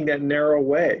finding that narrow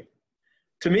way.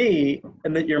 To me,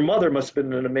 and that your mother must have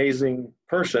been an amazing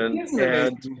person,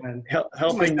 and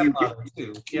helping you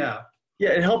too. Yeah,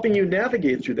 and helping you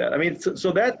navigate through that. I mean,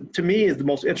 so that to me is the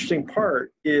most interesting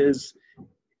part. Is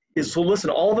so listen,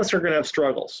 all of us are going to have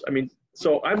struggles. I mean,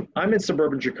 so I'm in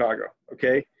suburban Chicago,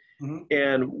 okay,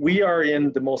 and we are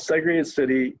in the most segregated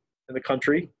city in the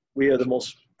country. We are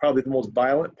probably the most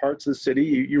violent parts of the city.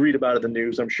 You read about it in the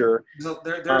news, I'm sure. So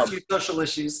there are a few social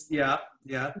issues.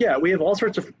 Yeah, we have all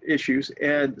sorts of issues.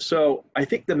 And so I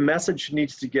think the message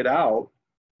needs to get out,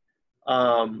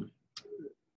 you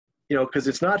know, because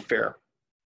it's not fair.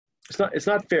 It's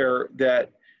not fair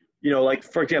that, you know, like,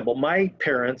 for example, my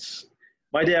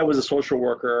dad was a social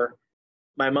worker,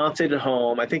 my mom stayed at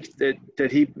home. I think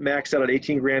that he maxed out at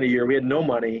 18 grand a year. We had no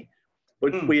money,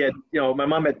 but we had, my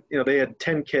mom had, they had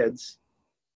 10 kids,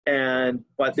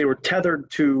 but they were tethered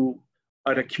to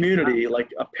a community, like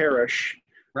a parish,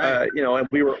 Right. and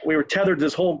we were tethered to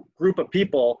this whole group of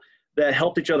people that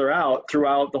helped each other out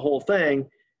throughout the whole thing.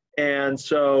 And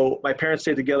so my parents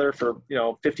stayed together for,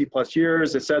 50 plus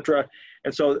years, et cetera.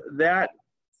 And so that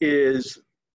is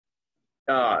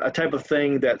a type of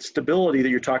thing, that stability that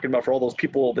you're talking about for all those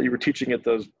people that you were teaching at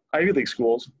those Ivy League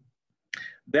schools.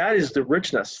 That is the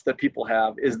richness that people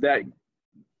have, is that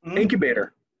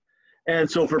incubator. And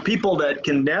so for people that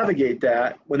can navigate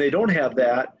that when they don't have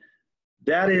that,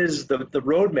 that is the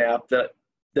roadmap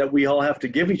that we all have to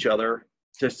give each other,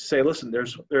 to say, listen,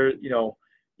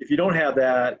 if you don't have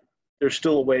that, there's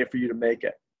still a way for you to make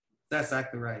it. That's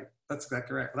exactly right. That's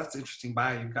exactly right. Well, that's an interesting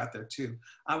bio you've got there too.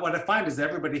 What I find is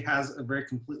everybody has a very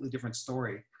completely different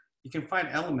story. You can find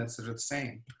elements that are the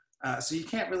same. So you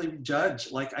can't really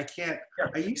judge. Like I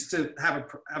used to have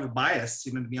a bias,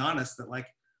 to be honest, that like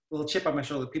a little chip on my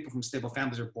shoulder that people from stable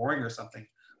families are boring or something.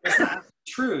 It's not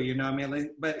true,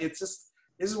 but it's just,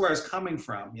 this is where I was coming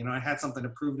from. I had something to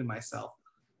prove to myself.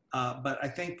 But I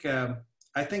think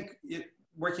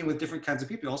working with different kinds of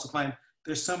people, you also find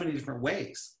there's so many different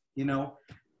ways.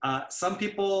 Some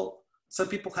people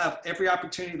have every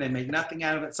opportunity, they make nothing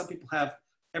out of it. Some people have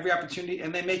every opportunity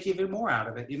and they make even more out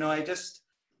of it.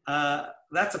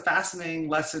 That's a fascinating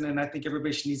lesson, and I think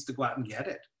everybody needs to go out and get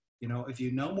it. If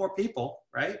you know more people,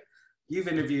 right? You've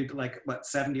interviewed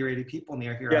 70 or 80 people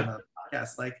here on the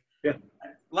podcast. A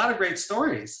lot of great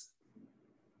stories.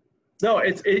 No,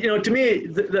 it's to me,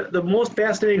 the most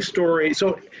fascinating story.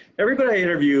 So everybody I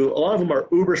interview, a lot of them are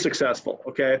uber successful.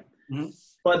 Okay. Mm-hmm.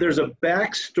 But there's a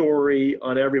backstory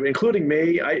on everyone, including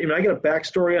me. I get a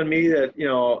backstory on me that,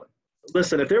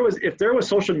 listen, if there was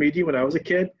social media when I was a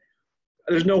kid,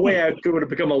 there's no way I would have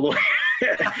become a lawyer.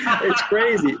 It's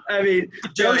crazy. I mean,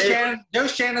 Joe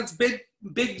Shannon's big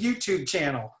YouTube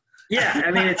channel. Yeah.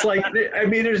 I mean, it's like, I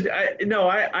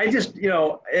just,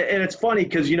 and it's funny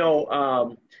because,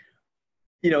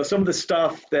 some of the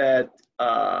stuff that,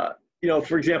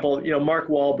 for example, Mark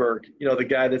Wahlberg, the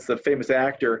guy that's the famous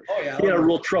actor, he had a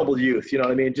real troubled youth,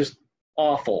 just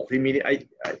awful.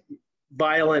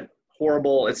 Violent,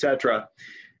 horrible, etc.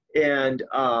 And,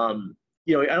 I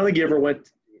don't think he ever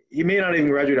he may not even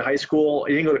graduate high school.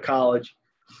 He didn't go to college.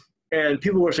 And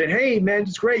people were saying, hey, man,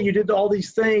 it's great. You did all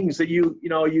these things that you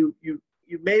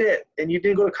made it, and you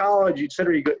didn't go to college,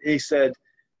 etc. He said,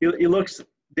 he looks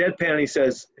deadpan and he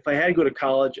says, if I had to go to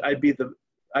college, I'd be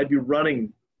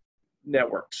running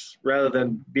networks rather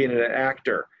than being an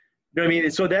actor. You know what I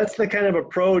mean? So that's the kind of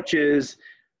approach, is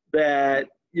that,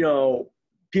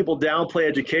 people downplay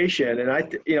education, and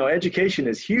education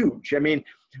is huge. I mean,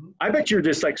 I bet you're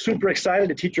just super excited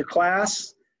to teach your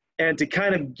class and to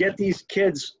kind of get these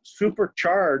kids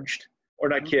supercharged, or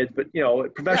not kids, but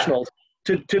professionals,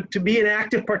 to be an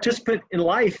active participant in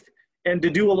life, and to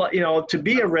do a lot, to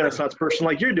be a Renaissance person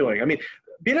like you're doing. I mean,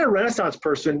 being a Renaissance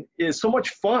person is so much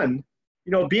fun,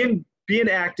 being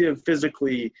active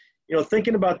physically,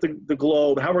 thinking about the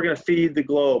globe, how we're going to feed the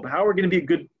globe, how we're going to be a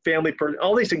good family person,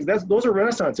 all these things. Those are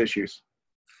Renaissance issues.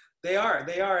 They are.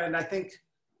 And I think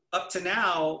up to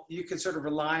now, you can sort of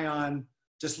rely on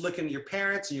just looking at your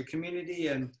parents and your community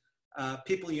and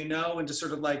people and just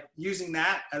sort of using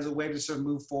that as a way to sort of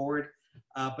move forward.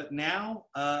 But now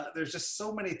there's just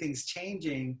so many things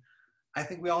changing. I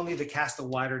think we all need to cast a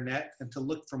wider net and to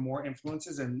look for more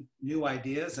influences and new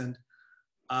ideas and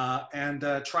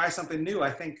try something new.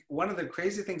 I think one of the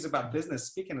crazy things about business,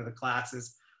 speaking of the class,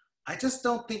 is I just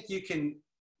don't think you can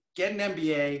get an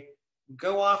MBA,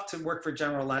 go off to work for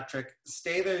General Electric,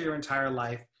 stay there your entire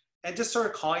life, and just sort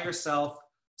of call yourself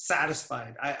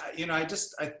satisfied.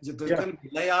 There's going to be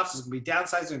layoffs, there's going to be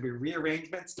downsides, there's going to be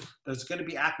rearrangements, there's going to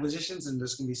be acquisitions, and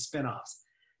there's going to be spinoffs.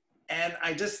 And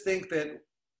I just think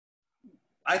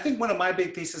one of my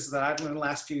big theses that I've learned in the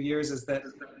last few years is that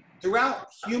throughout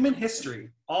human history,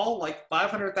 all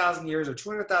 500,000 years or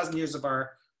 200,000 years of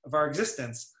our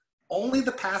existence, only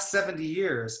the past 70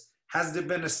 years has there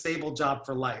been a stable job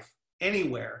for life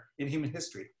anywhere in human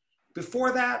history.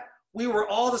 Before that, we were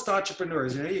all just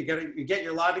entrepreneurs. You get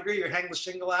your law degree, you hang the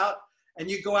shingle out, and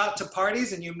you go out to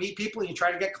parties and you meet people and you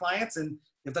try to get clients. And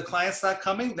if the client's not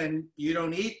coming, then you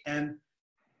don't eat.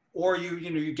 Or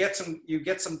you get some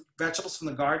vegetables from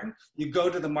the garden. You go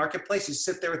to the marketplace, you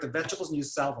sit there with the vegetables and you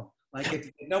sell them.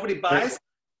 If nobody buys,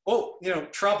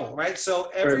 trouble, right? So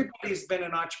everybody's been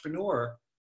an entrepreneur,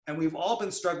 and we've all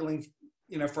been struggling,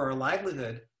 for our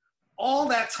livelihood all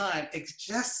that time,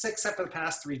 except for the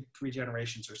past three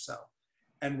generations or so.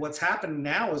 And what's happened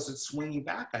now is it's swinging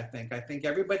back, I think. I think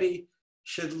everybody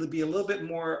should be a little bit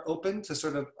more open to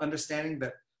sort of understanding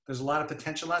that there's a lot of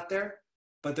potential out there,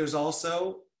 but there's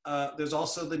also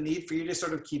the need for you to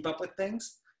sort of keep up with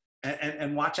things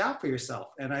and watch out for yourself.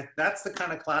 And that's the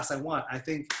kind of class I want. I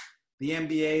think the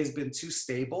MBA has been too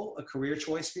stable, a career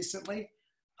choice recently,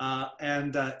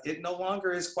 and it no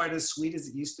longer is quite as sweet as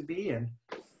it used to be. And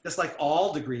just like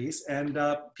all degrees, and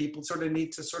people sort of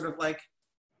need to sort of like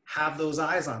have those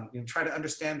eyes on, try to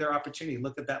understand their opportunity,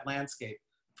 look at that landscape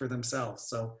for themselves.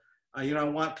 So, I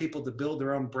want people to build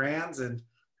their own brands and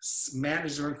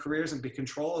manage their own careers and be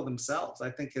control of themselves.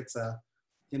 I think it's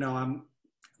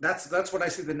that's what I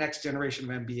see the next generation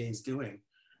of MBAs doing.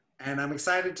 And I'm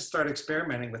excited to start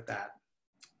experimenting with that.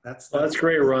 That's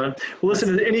great, Ron. Well,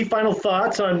 listen, any final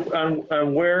thoughts on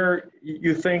where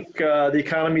you think the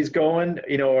economy's going,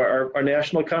 our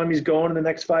national economy's going in the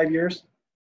next 5 years?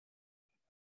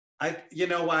 I hate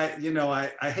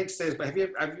to say this, but have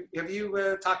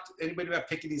you talked to anybody about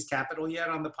Piketty's Capital yet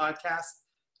on the podcast? Have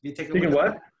you taken a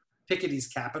look at Piketty's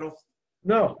Capital?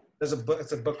 No. There's a book.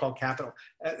 It's a book called Capital,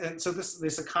 and so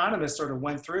this economist sort of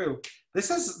went through.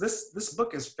 This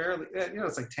book is fairly,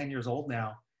 it's like 10 years old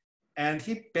now, and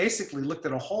he basically looked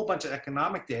at a whole bunch of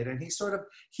economic data, and he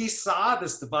saw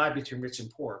this divide between rich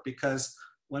and poor, because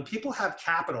when people have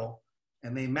capital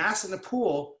and they mass in a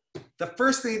pool, the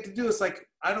first thing to do is like,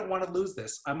 I don't want to lose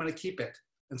this. I'm going to keep it.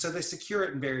 And so they secure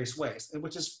it in various ways,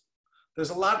 there's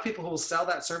a lot of people who will sell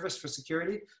that service for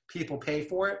security. People pay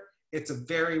for it. It's a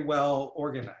very well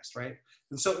organized, right?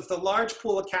 And so if the large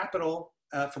pool of capital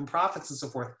from profits and so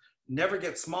forth never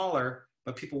gets smaller,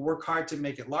 but people work hard to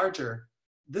make it larger,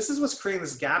 this is what's creating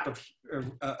this gap of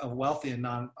wealthy and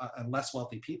less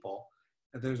wealthy people.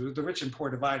 The rich and poor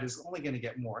divide is only going to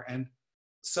get more. And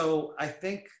so I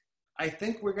think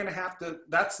we're going to have to,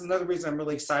 that's another reason I'm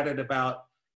really excited about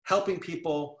helping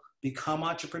people become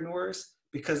entrepreneurs,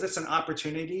 because it's an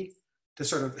opportunity to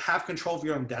sort of have control of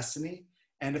your own destiny.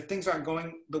 And if things aren't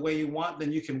going the way you want,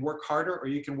 then you can work harder or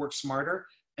you can work smarter,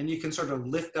 and you can sort of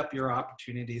lift up your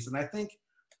opportunities. And I think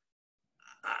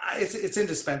it's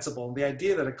indispensable. The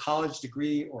idea that a college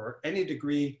degree or any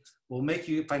degree will make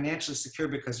you financially secure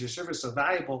because your service is so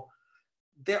valuable.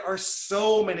 There are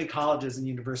so many colleges and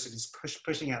universities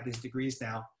pushing out these degrees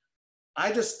now.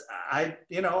 It's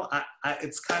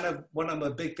kind of one of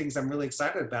the big things I'm really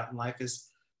excited about in life, is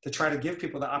to try to give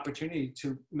people the opportunity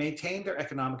to maintain their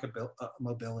economic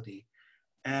mobility.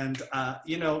 And,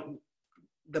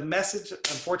 the message,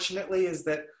 unfortunately, is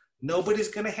that nobody's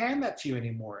going to hand that to you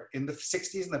anymore. In the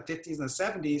 60s and the 50s and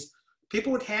the 70s,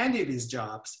 people would hand you these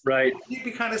jobs. Right. You'd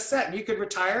be kind of set, and you could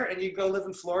retire and you go live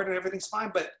in Florida and everything's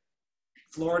fine. But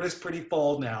Florida's pretty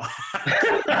full now.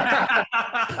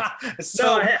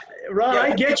 So, Ron,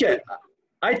 I get you.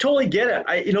 I totally get it.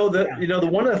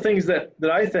 One of the things that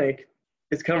I think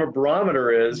is kind of a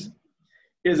barometer is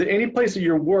that any place that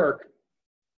you work,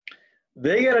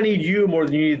 they got to need you more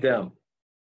than you need them.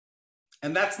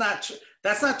 And that's not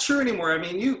true anymore. I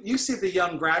mean, you see the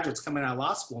young graduates coming out of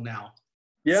law school now.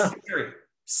 Yeah.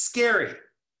 Scary.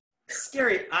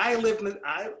 I live in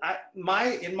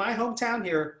my hometown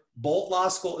here. Bolt Law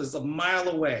School is a mile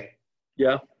away.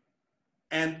 Yeah.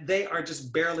 And they are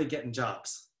just barely getting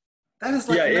jobs. That is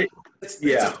like, it's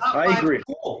a top I five agree.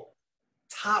 school.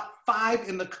 Top 5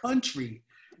 in the country.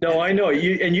 No, I know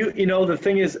the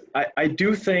thing is, I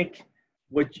do think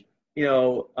maybe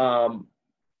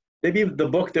the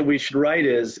book that we should write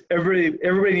is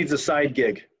everybody needs a side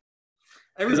gig.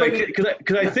 Because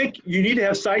I think you need to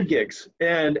have side gigs.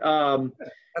 And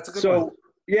that's a good one.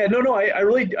 Yeah, no,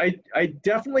 I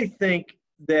definitely think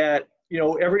that,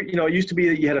 it used to be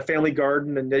that you had a family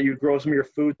garden and that you grow some of your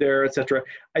food there, et cetera.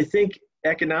 I think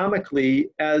economically,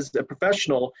 as a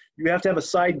professional, you have to have a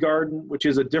side garden, which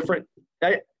is a different,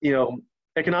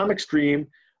 economic stream.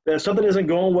 That if something isn't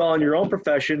going well in your own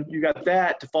profession, you got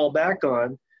that to fall back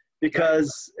on,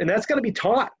 and that's got to be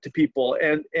taught to people.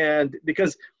 And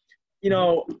because,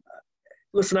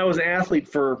 listen, I was an athlete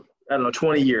for,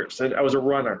 20 years. I was a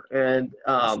runner, and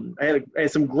I had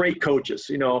some great coaches,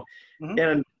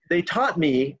 and they taught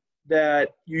me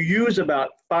that you use about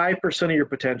 5% of your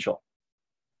potential,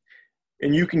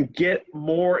 and you can get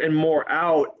more and more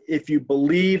out if you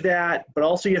believe that, but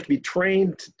also you have to be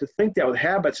trained to think that with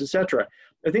habits, etc.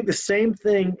 I think the same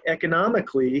thing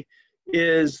economically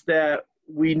is that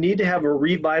we need to have a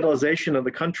revitalization of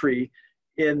the country,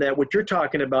 in that what you're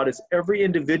talking about is every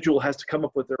individual has to come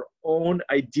up with their own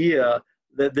idea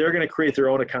that they're going to create their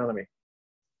own economy.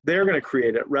 They're going to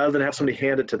create it rather than have somebody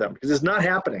hand it to them, because it's not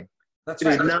happening. That's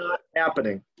right. It is not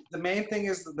happening. The main thing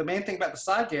about the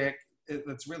side gig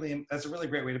that's a really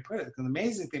great way to put it. The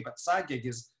amazing thing about the side gig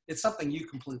is it's something you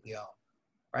completely own,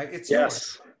 right? It's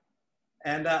yours.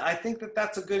 And I think that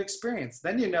that's a good experience.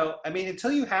 Then,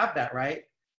 until you have that, right?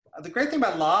 The great thing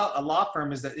about a law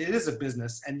firm is that it is a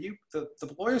business, and the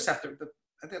lawyers the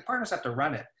partners have to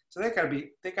run it. So they got to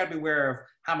be aware of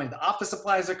how many of the office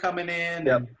supplies are coming in,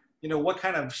 and what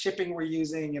kind of shipping we're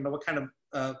using, what kind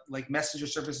of like messenger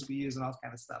services we use, and all that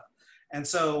kind of stuff. And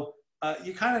so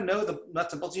you kind of know the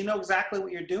nuts and bolts. You know exactly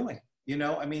what you're doing.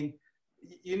 Everything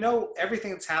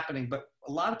that's happening. But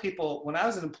a lot of people, when I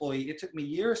was an employee, it took me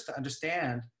years to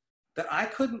understand that I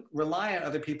couldn't rely on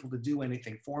other people to do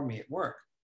anything for me at work.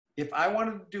 If I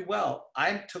wanted to do well,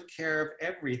 I took care of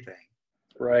everything.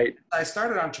 Right. I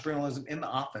started entrepreneurialism in the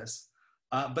office,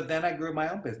 but then I grew my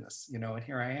own business, and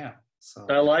here I am. So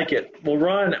I like it. Well,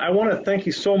 Ron, I want to thank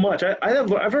you so much.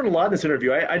 I've heard a lot in this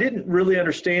interview. I didn't really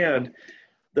understand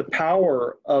the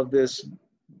power of this,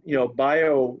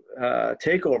 bio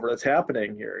takeover that's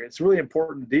happening here. It's a really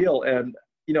important deal. And,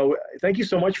 thank you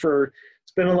so much for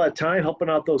spending a lot of time helping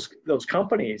out those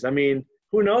companies. I mean,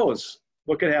 who knows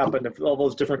what could happen if all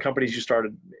those different companies you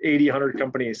started, 80, 100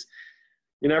 companies.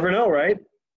 You never know, right?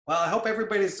 Well, I hope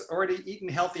everybody's already eating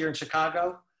healthier in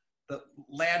Chicago, the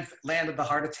land of the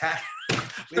heart attack.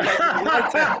 Well,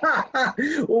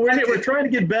 we're trying to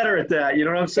get better at that. You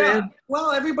know what I'm saying? Yeah.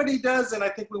 Well, everybody does, and I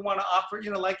think we want to offer,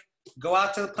 like go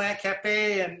out to the Plant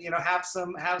Cafe and have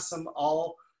some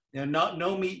all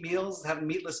no meat meals, have a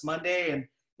meatless Monday, and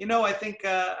I think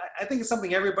it's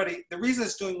something everybody. The reason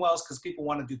it's doing well is because people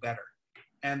want to do better,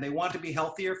 and they want to be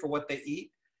healthier for what they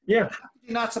eat. Yeah. How could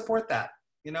you not support that?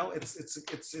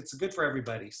 It's good for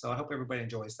everybody. So I hope everybody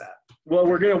enjoys that. Well,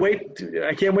 we're going to wait.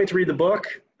 I can't wait to read the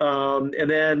book. And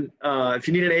then if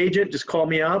you need an agent, just call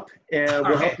me up and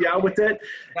we'll help you out with it.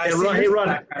 And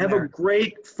Ron, have a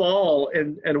great fall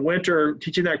and winter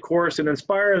teaching that course and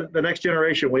inspire the next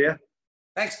generation, will you?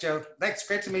 Thanks, Joe. Thanks.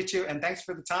 Great to meet you. And thanks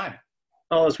for the time.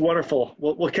 Oh, it's wonderful.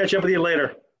 We'll catch up with you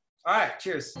later. All right.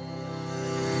 Cheers.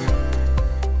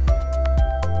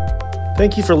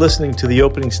 Thank you for listening to The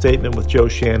Opening Statement with Joe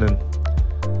Shannon.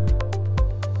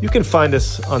 You can find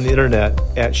us on the internet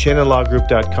at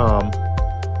shannonlawgroup.com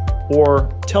or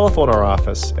telephone our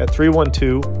office at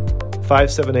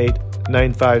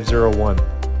 312-578-9501.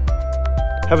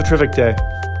 Have a terrific day.